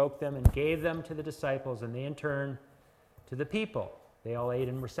thanks, he broke them and gave them to the disciples, and they in turn to the people. They all ate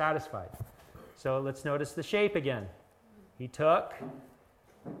and were satisfied. So let's notice the shape again. He took,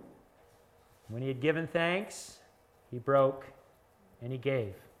 when he had given thanks, he broke, and he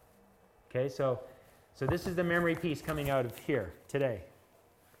gave. Okay, so this is the memory piece coming out of here today.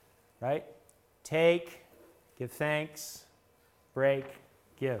 Right? Take, give thanks, break,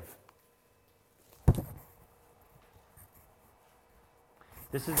 give.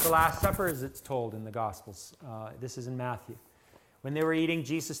 This is the Last Supper, as it's told in the Gospels. This is in Matthew. When they were eating,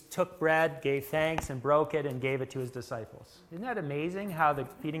 Jesus took bread, gave thanks, and broke it, and gave it to his disciples. Isn't that amazing how the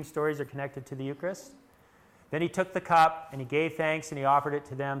feeding stories are connected to the Eucharist? Then he took the cup, and he gave thanks, and he offered it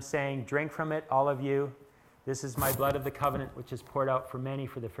to them, saying, "Drink from it, all of you. This is my blood of the covenant, which is poured out for many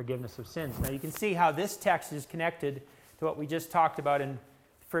for the forgiveness of sins." Now you can see how this text is connected to what we just talked about in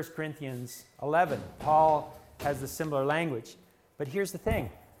 1 Corinthians 11. Paul has the similar language. But here's the thing.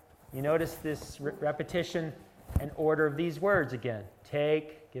 You notice this repetition and order of these words again.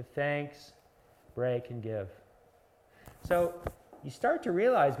 Take, give thanks, break, and give. So you start to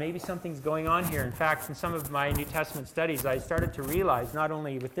realize maybe something's going on here. In fact, in some of my New Testament studies, I started to realize, not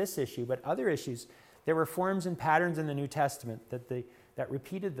only with this issue, but other issues, there were forms and patterns in the New Testament that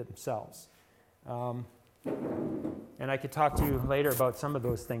repeated themselves. And I could talk to you later about some of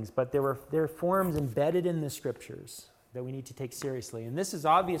those things, but there are forms embedded in the Scriptures that we need to take seriously. And this is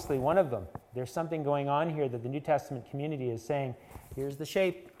obviously one of them. There's something going on here that the New Testament community is saying, here's the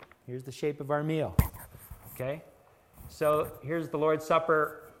shape of our meal. Okay? So here's the Lord's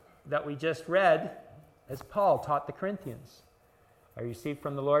Supper that we just read as Paul taught the Corinthians. I received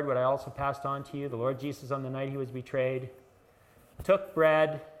from the Lord what I also passed on to you. The Lord Jesus, on the night he was betrayed, took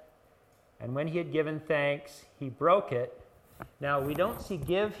bread, and when he had given thanks, he broke it. Now, we don't see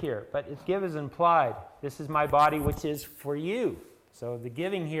give here, but give is implied. This is my body, which is for you. So the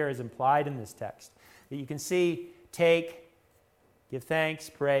giving here is implied in this text. That you can see, take, give thanks,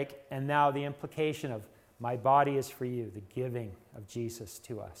 break, and now the implication of my body is for you, the giving of Jesus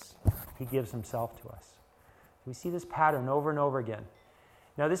to us. He gives himself to us. We see this pattern over and over again.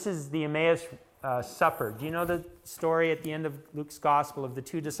 Now, this is the Emmaus Supper. Do you know the story at the end of Luke's Gospel of the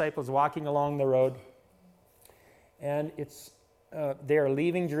 2 disciples walking along the road? And they are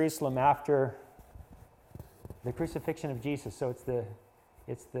leaving Jerusalem after the crucifixion of Jesus. So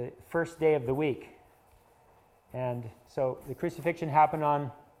it's the first day of the week. And so the crucifixion happened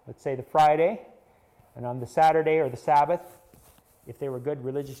on, let's say, the Friday. And on the Saturday or the Sabbath, if they were good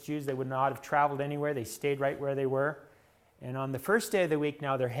religious Jews, they would not have traveled anywhere. They stayed right where they were. And on the first day of the week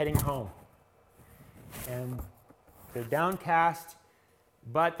now, they're heading home. And they're downcast,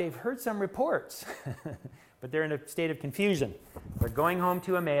 but they've heard some reports. But they're in a state of confusion. They're going home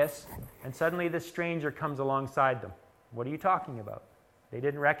to Emmaus, and suddenly this stranger comes alongside them. What are you talking about? They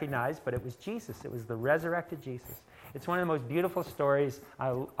didn't recognize, but it was Jesus. It was the resurrected Jesus. It's one of the most beautiful stories.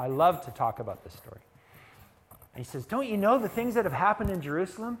 I love to talk about this story. And he says, don't you know the things that have happened in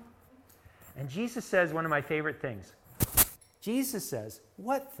Jerusalem? And Jesus says one of my favorite things. Jesus says,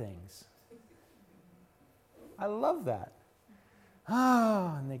 what things? I love that.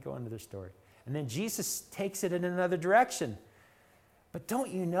 Oh, and they go into their story. And then Jesus takes it in another direction. But don't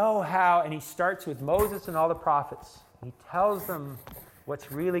you know how, and he starts with Moses and all the prophets. He tells them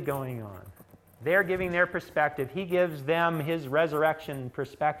what's really going on. They're giving their perspective. He gives them his resurrection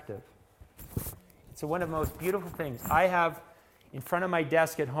perspective. It's one of the most beautiful things. I have, in front of my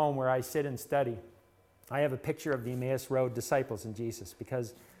desk at home where I sit and study, I have a picture of the Emmaus Road disciples and Jesus,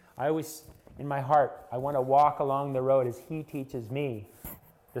 because I always, in my heart, I want to walk along the road as he teaches me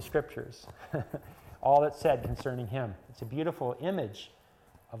the Scriptures, all that's said concerning him. It's a beautiful image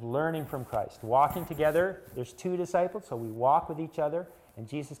of learning from Christ. Walking together, there's 2 disciples, so we walk with each other, and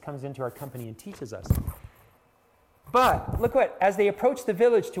Jesus comes into our company and teaches us. But look what, as they approached the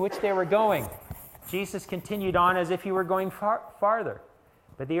village to which they were going, Jesus continued on as if he were going farther.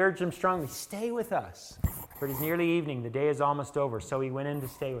 But they urged him strongly, stay with us, for it is nearly evening, the day is almost over. So he went in to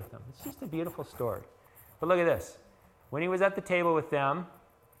stay with them. It's just a beautiful story. But look at this. When he was at the table with them,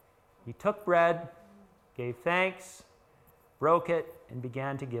 he took bread, gave thanks, broke it, and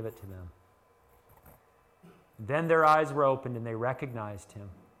began to give it to them. Then their eyes were opened and they recognized him.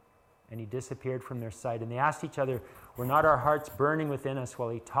 And he disappeared from their sight. And they asked each other, were not our hearts burning within us while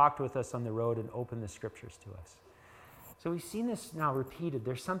he talked with us on the road and opened the scriptures to us? So we've seen this now repeated.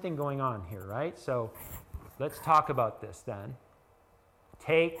 There's something going on here, right? So let's talk about this then.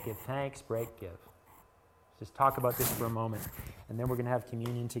 Take, give thanks, break, give. Just talk about this for a moment. And then we're going to have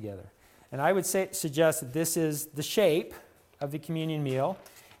communion together. And I would suggest that this is the shape of the communion meal,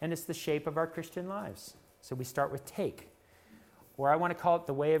 and it's the shape of our Christian lives. So we start with take, or I want to call it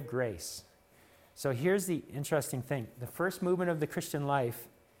the way of grace. So here's the interesting thing. The first movement of the Christian life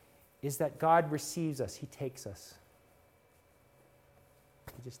is that God receives us. He takes us.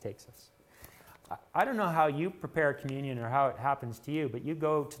 He just takes us. I don't know how you prepare communion or how it happens to you, but you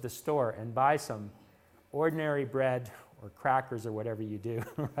go to the store and buy some ordinary bread or crackers or whatever you do,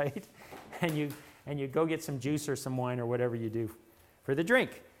 right? And you go get some juice or some wine or whatever you do for the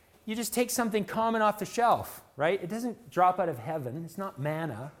drink. You just take something common off the shelf, right? It doesn't drop out of heaven. It's not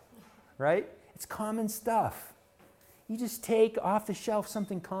manna, right? It's common stuff. You just take off the shelf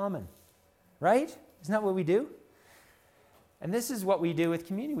something common, right? Isn't that what we do? And this is what we do with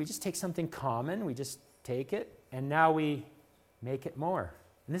communion. We just take something common, we just take it, and now we make it more.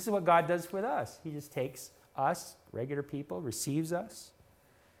 And this is what God does with us. He just takes us, regular people, receives us.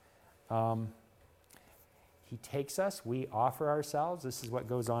 He takes us, we offer ourselves. This is what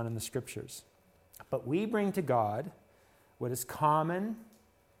goes on in the scriptures. But we bring to God what is common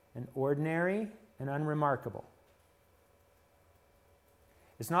and ordinary and unremarkable.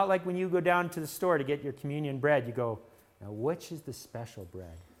 It's not like when you go down to the store to get your communion bread, you go, now which is the special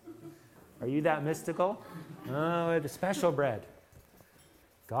bread? Are you that mystical? Oh, the special bread.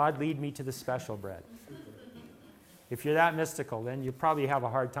 God lead me to the special bread. If you're that mystical, then you probably have a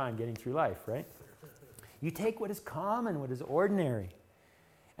hard time getting through life, right? You take what is common, what is ordinary.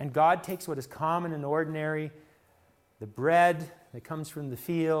 And God takes what is common and ordinary, the bread that comes from the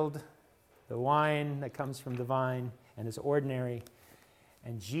field, the wine that comes from the vine, and is ordinary,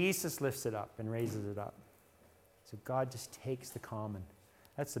 and Jesus lifts it up and raises it up. So God just takes the common.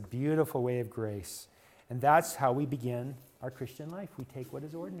 That's a beautiful way of grace. And that's how we begin our Christian life. We take what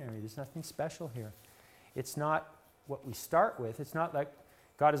is ordinary. There's nothing special here. It's not what we start with. It's not like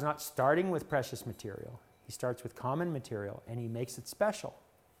God is not starting with precious material. He starts with common material, and he makes it special.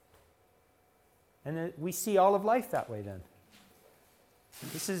 And then we see all of life that way then.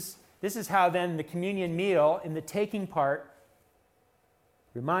 This is how then the communion meal in the taking part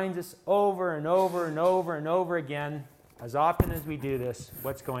reminds us over and over and over and over again, as often as we do this,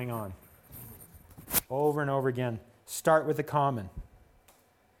 what's going on. Over and over again. Start with the common.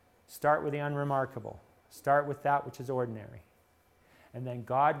 Start with the unremarkable. Start with that which is ordinary. And then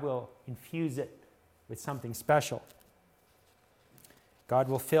God will infuse it with something special. God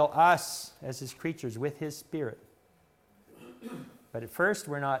will fill us as his creatures with his Spirit. But at first,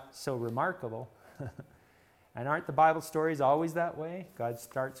 we're not so remarkable. And aren't the Bible stories always that way? God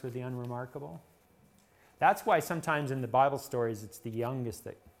starts with the unremarkable. That's why sometimes in the Bible stories, it's the youngest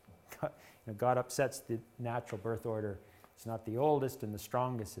that God upsets the natural birth order. It's not the oldest and the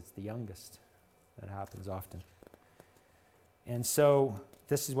strongest, it's the youngest. That happens often. And so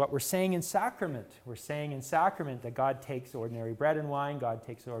this is what we're saying in sacrament. We're saying in sacrament that God takes ordinary bread and wine, God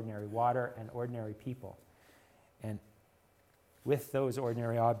takes ordinary water and ordinary people. And with those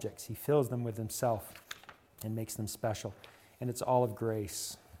ordinary objects, he fills them with himself and makes them special. And it's all of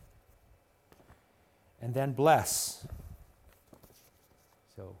grace. And then bless.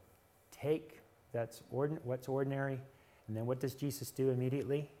 So take what's ordinary, and then what does Jesus do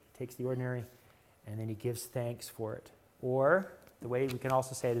immediately? He takes the ordinary, and then he gives thanks for it. Or the way we can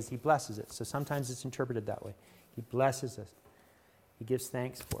also say it is he blesses it. So sometimes it's interpreted that way. He blesses us. He gives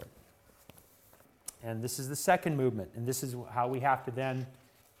thanks for it. And this is the second movement, and this is how we have to then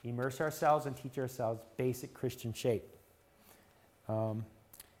immerse ourselves and teach ourselves basic Christian shape. And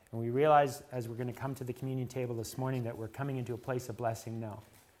we realize as we're going to come to the communion table this morning that we're coming into a place of blessing now.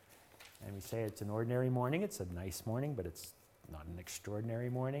 And we say it's an ordinary morning, it's a nice morning, but it's not an extraordinary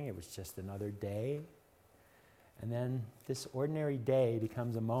morning. It was just another day. And then this ordinary day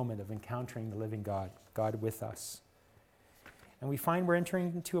becomes a moment of encountering the living God, God with us. And we find we're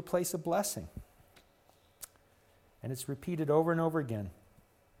entering into a place of blessing. And it's repeated over and over again.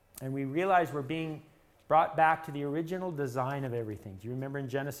 And we realize we're being brought back to the original design of everything. Do you remember in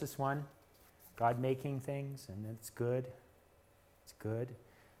Genesis 1? God making things, and it's good. It's good.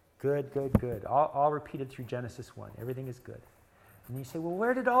 Good, good, good. All repeated through Genesis 1. Everything is good. And you say, well,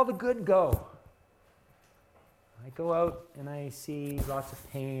 where did all the good go? I go out and I see lots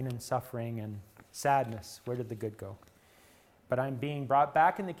of pain and suffering and sadness. Where did the good go? But I'm being brought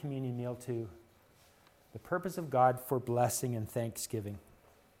back in the communion meal to The purpose of God for blessing and thanksgiving.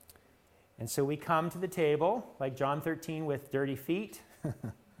 And so we come to the table, like John 13, with dirty feet.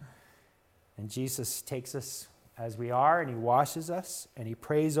 And Jesus takes us as we are, and he washes us, and he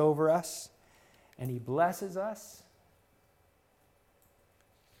prays over us, and he blesses us.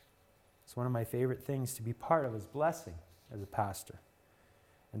 It's one of my favorite things to be part of, is blessing as a pastor.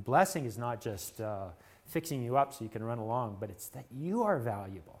 And blessing is not just fixing you up so you can run along, but it's that you are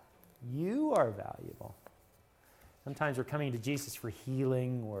valuable. You are valuable. Sometimes we're coming to Jesus for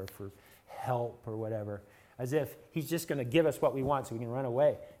healing or for help or whatever, as if he's just going to give us what we want so we can run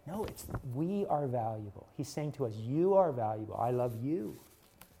away. No, it's we are valuable. He's saying to us, you are valuable. I love you.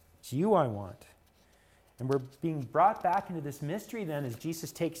 It's you I want. And we're being brought back into this mystery then as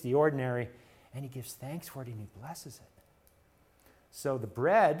Jesus takes the ordinary and he gives thanks for it and he blesses it. So the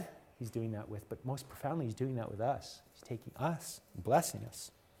bread, he's doing that with, but most profoundly, he's doing that with us. He's taking us and blessing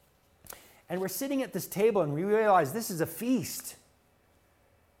us. And we're sitting at this table and we realize this is a feast.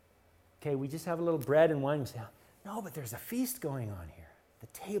 Okay, we just have a little bread and wine and we say, no, but there's a feast going on here. The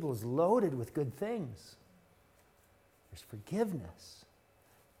table is loaded with good things. There's forgiveness.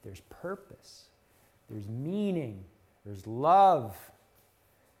 There's purpose. There's meaning. There's love.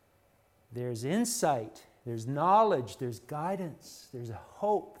 There's insight. There's knowledge. There's guidance. There's a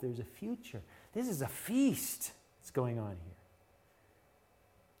hope. There's a future. This is a feast that's going on here.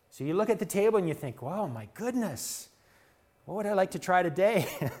 So you look at the table and you think, wow, my goodness, what would I like to try today?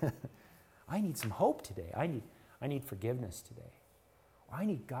 I need some hope today. I need forgiveness today. I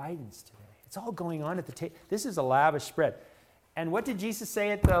need guidance today. It's all going on at the table. This is a lavish spread. And what did Jesus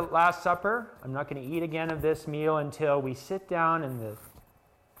say at the Last Supper? I'm not going to eat again of this meal until we sit down in the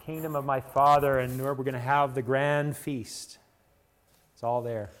kingdom of my Father, and we're going to have the grand feast. It's all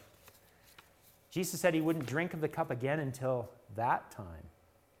there. Jesus said he wouldn't drink of the cup again until that time.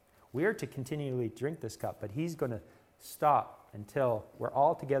 We're to continually drink this cup, but he's going to stop until we're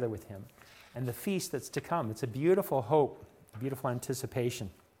all together with him. And the feast that's to come, it's a beautiful hope, a beautiful anticipation.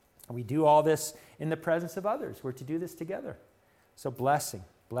 And we do all this in the presence of others. We're to do this together. So blessing,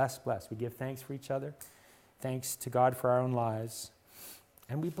 bless. We give thanks for each other, thanks to God for our own lives,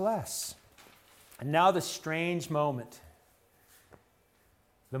 and we bless. And now the strange moment.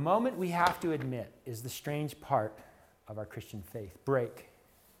 The moment we have to admit is the strange part of our Christian faith. Break.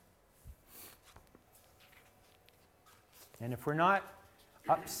 And if we're not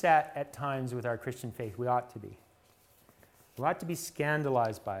upset at times with our Christian faith, we ought to be. We ought to be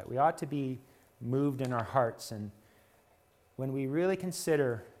scandalized by it. We ought to be moved in our hearts. And when we really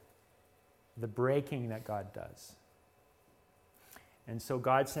consider the breaking that God does. And so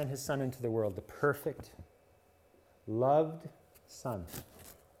God sent his Son into the world, the perfect, loved Son.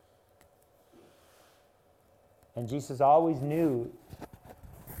 And Jesus always knew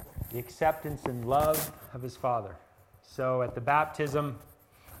the acceptance and love of his Father. So at the baptism,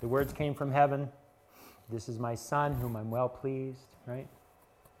 the words came from heaven, "This is my Son, whom I'm well pleased," right?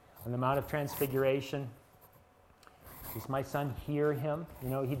 On the Mount of Transfiguration, "Is my Son, hear him?" You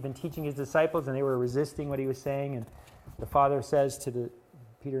know, he'd been teaching his disciples and they were resisting what he was saying, and the Father says to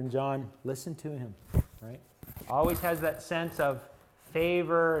Peter and John, "Listen to him," right? Always has that sense of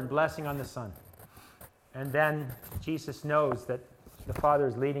favor and blessing on the Son. And then Jesus knows that the Father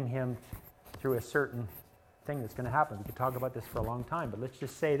is leading him through a certain thing that's going to happen. We could talk about this for a long time, but let's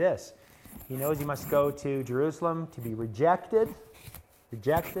just say this. He knows he must go to Jerusalem to be rejected,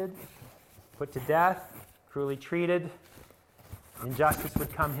 put to death, cruelly treated. Injustice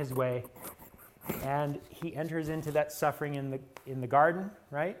would come his way. And he enters into that suffering in the garden,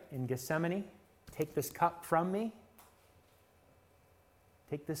 right? In Gethsemane. "Take this cup from me."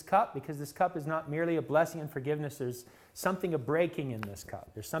 Take this cup, because this cup is not merely a blessing and forgiveness. There's something of breaking in this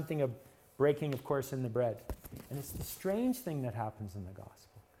cup. There's something of breaking, of course, in the bread. And it's the strange thing that happens in the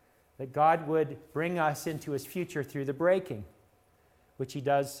gospel, that God would bring us into his future through the breaking, which he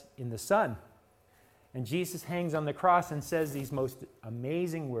does in the Son. And Jesus hangs on the cross and says these most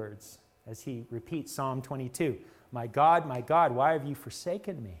amazing words as he repeats Psalm 22. my God, why have you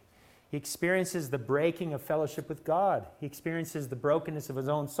forsaken me?" He experiences the breaking of fellowship with God. He experiences the brokenness of his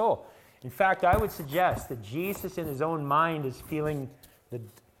own soul. In fact, I would suggest that Jesus in his own mind is feeling the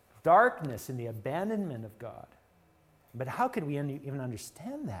darkness and the abandonment of God. But how could we even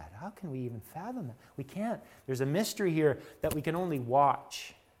understand that? How can we even fathom that? We can't. There's a mystery here that we can only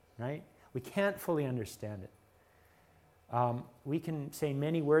watch, right? We can't fully understand it. We can say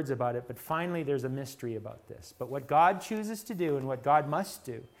many words about it, but finally there's a mystery about this. But what God chooses to do and what God must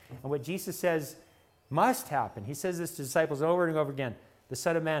do, and what Jesus says must happen, he says this to disciples over and over again, the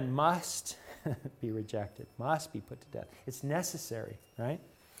Son of Man must be rejected, must be put to death. It's necessary, right?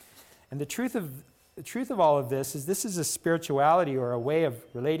 And the truth of the truth of all of this is a spirituality or a way of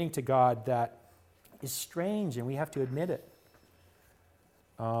relating to God that is strange, and we have to admit it.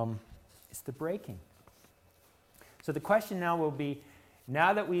 It's the breaking. So the question now will be,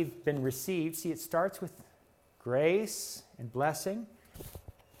 now that we've been received, see, it starts with grace and blessing,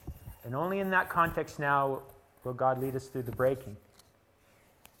 and only in that context now will God lead us through the breaking.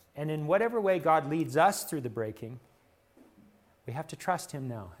 And in whatever way God leads us through the breaking, we have to trust him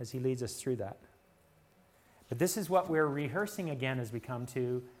now as he leads us through that. But this is what we're rehearsing again as we come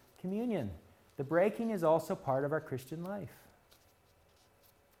to communion. The breaking is also part of our Christian life.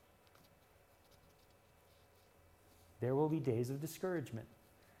 There will be days of discouragement.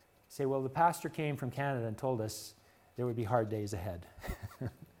 You say, well, the pastor came from Canada and told us there would be hard days ahead.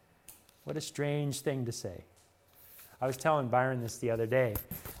 What a strange thing to say. I was telling Byron this the other day,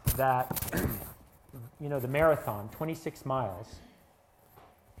 that, the marathon, 26 miles,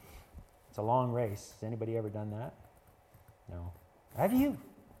 it's a long race. Has anybody ever done that? No. Have you?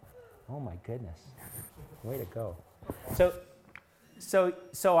 Oh my goodness. Way to go.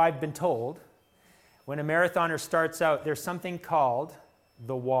 So I've been told, when a marathoner starts out, there's something called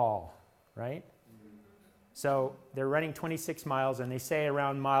the wall, right? So they're running 26 miles, and they say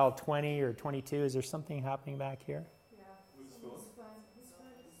around mile 20 or 22, is there something happening back here?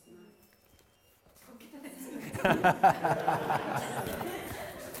 I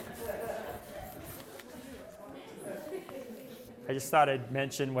just thought I'd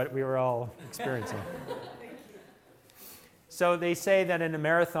mention what we were all experiencing. So they say that in a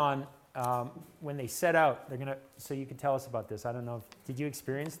marathon, when they set out, they're going to, so you can tell us about this. I don't know, did you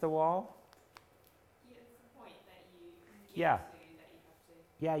experience the wall? Yeah, it's the point that you Yeah. get to, that you have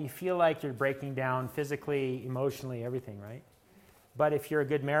to. Yeah, you feel like you're breaking down physically, emotionally, everything, right? But if you're a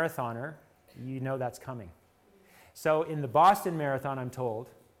good marathoner, you know that's coming. So in the Boston Marathon, I'm told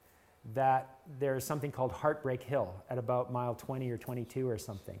that there's something called Heartbreak Hill at about mile 20 or 22 or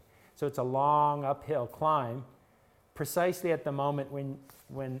something. So it's a long uphill climb, precisely at the moment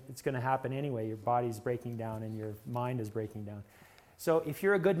when it's going to happen anyway. Your body's breaking down and your mind is breaking down. So if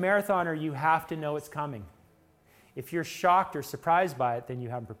you're a good marathoner, you have to know it's coming. If you're shocked or surprised by it, then you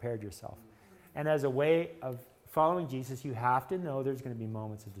haven't prepared yourself. And as a way of following Jesus, you have to know there's going to be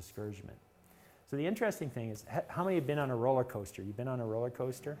moments of discouragement. So the interesting thing is, how many have been on a roller coaster? You've been on a roller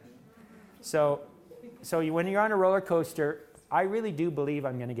coaster? So when you're on a roller coaster, I really do believe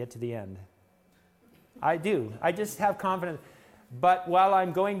I'm going to get to the end. I do. I just have confidence. But while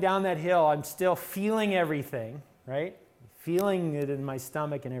I'm going down that hill, I'm still feeling everything, right? Feeling it in my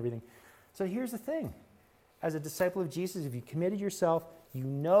stomach and everything. So here's the thing. As a disciple of Jesus, if you committed yourself, you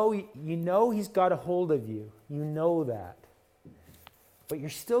know he's got a hold of you. You know that. But you're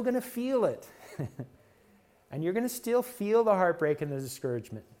still going to feel it. And you're going to still feel the heartbreak and the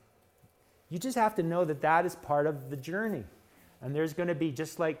discouragement. You just have to know that that is part of the journey. And there's going to be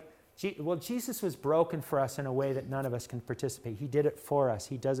just like, Jesus was broken for us in a way that none of us can participate. He did it for us.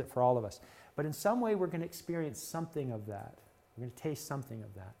 He does it for all of us. But in some way, we're going to experience something of that. We're going to taste something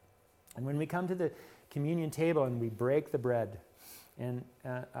of that. And when we come to the communion table and we break the bread, and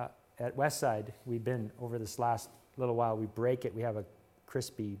at Westside, we've been over this last little while, we break it. We have a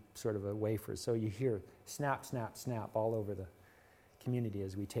crispy sort of a wafer. So you hear snap, snap, snap all over the community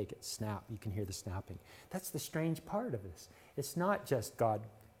as we take it. Snap. You can hear the snapping. That's the strange part of this. It's not just God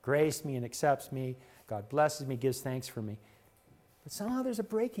graced me and accepts me. God blesses me, gives thanks for me. But somehow there's a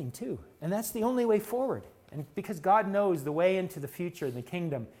breaking too. And that's the only way forward. And because God knows the way into the future and the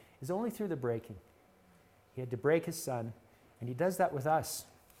kingdom is only through the breaking. He had to break his son, and he does that with us.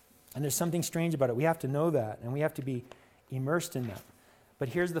 And there's something strange about it. We have to know that, and we have to be immersed in that. But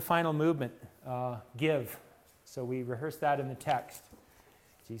here's the final movement, give. So we rehearse that in the text.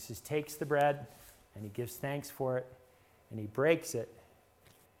 Jesus takes the bread, and he gives thanks for it, and he breaks it,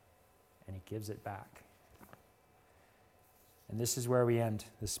 and he gives it back. And this is where we end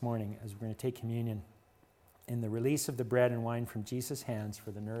this morning, as we're going to take communion in the release of the bread and wine from Jesus' hands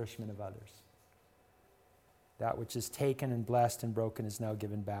for the nourishment of others. That which is taken and blessed and broken is now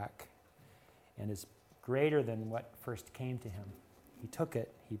given back, and is greater than what first came to him. He took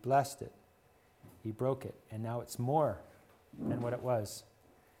it, he blessed it, he broke it, and now it's more than what it was.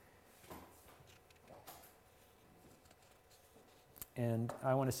 And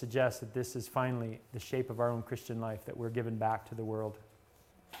I want to suggest that this is finally the shape of our own Christian life, that we're given back to the world.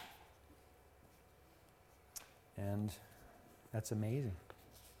 And that's amazing.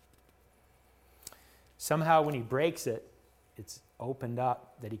 Somehow when he breaks it, it's opened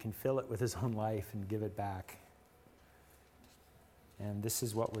up that he can fill it with his own life and give it back. And this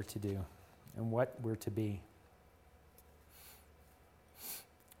is what we're to do and what we're to be.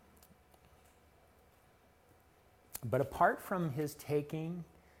 But apart from his taking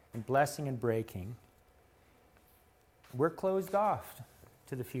and blessing and breaking, we're closed off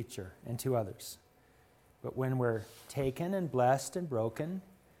to the future and to others. But when we're taken and blessed and broken,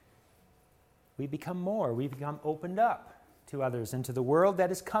 we become more. We become opened up to others and to the world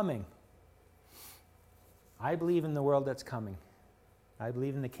that is coming. I believe in the world that's coming. I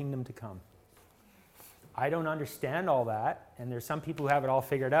believe in the kingdom to come. I don't understand all that, and there's some people who have it all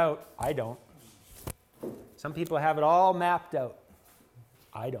figured out. I don't. Some people have it all mapped out.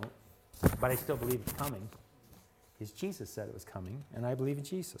 I don't. But I still believe it's coming, because Jesus said it was coming, and I believe in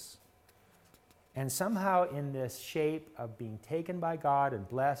Jesus. And somehow in this shape of being taken by God and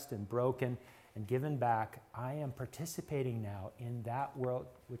blessed and broken and given back, I am participating now in that world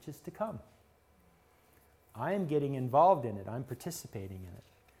which is to come. I am getting involved in it. I'm participating in it.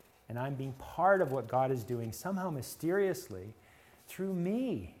 And I'm being part of what God is doing somehow mysteriously through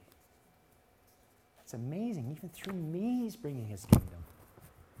me. That's amazing. Even through me, he's bringing his kingdom.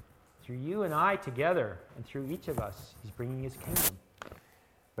 Through you and I together, and through each of us, he's bringing his kingdom.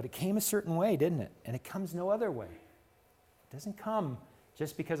 But it came a certain way, didn't it? And it comes no other way. It doesn't come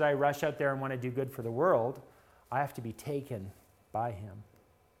just because I rush out there and want to do good for the world. I have to be taken by him.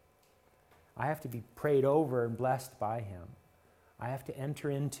 I have to be prayed over and blessed by him. I have to enter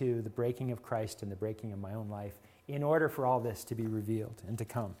into the breaking of Christ and the breaking of my own life in order for all this to be revealed and to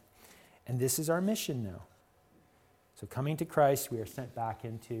come. And this is our mission now. So coming to Christ, we are sent back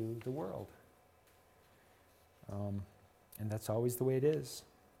into the world. And that's always the way it is.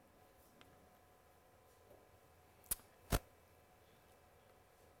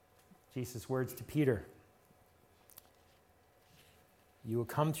 Jesus' words to Peter. You will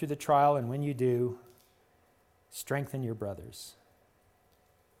come through the trial, and when you do, strengthen your brothers.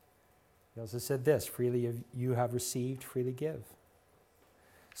 He also said this, freely you have received, freely give.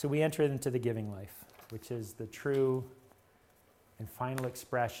 So we enter into the giving life, which is the true and final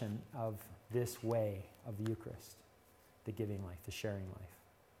expression of this way of the Eucharist, the giving life, the sharing life.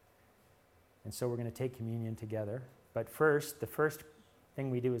 And so we're going to take communion together. But first, the first thing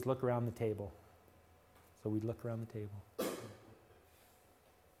we do is look around the table. So we look around the table.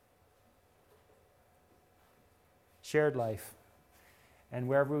 Shared life. And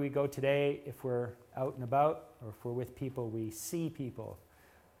wherever we go today, if we're out and about or if we're with people, we see people.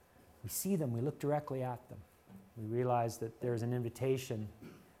 We see them, we look directly at them. We realize that there's an invitation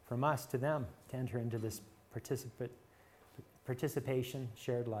from us to them to enter into this participation,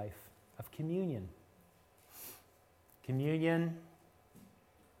 shared life of communion. Communion,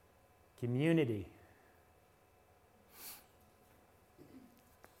 community.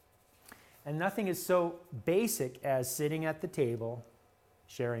 And nothing is so basic as sitting at the table,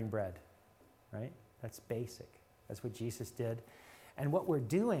 sharing bread, right? That's basic. That's what Jesus did. And what we're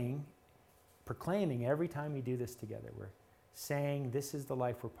doing, proclaiming every time we do this together, we're saying this is the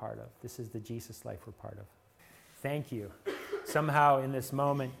life we're part of. This is the Jesus life we're part of. Thank you. Somehow in this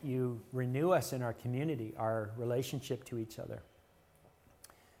moment, you renew us in our community, our relationship to each other.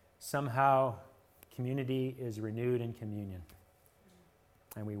 Somehow, community is renewed in communion.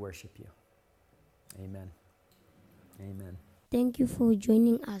 And we worship you. Amen. Amen. Thank you for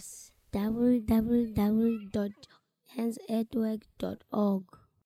joining us. www.handsatwork.org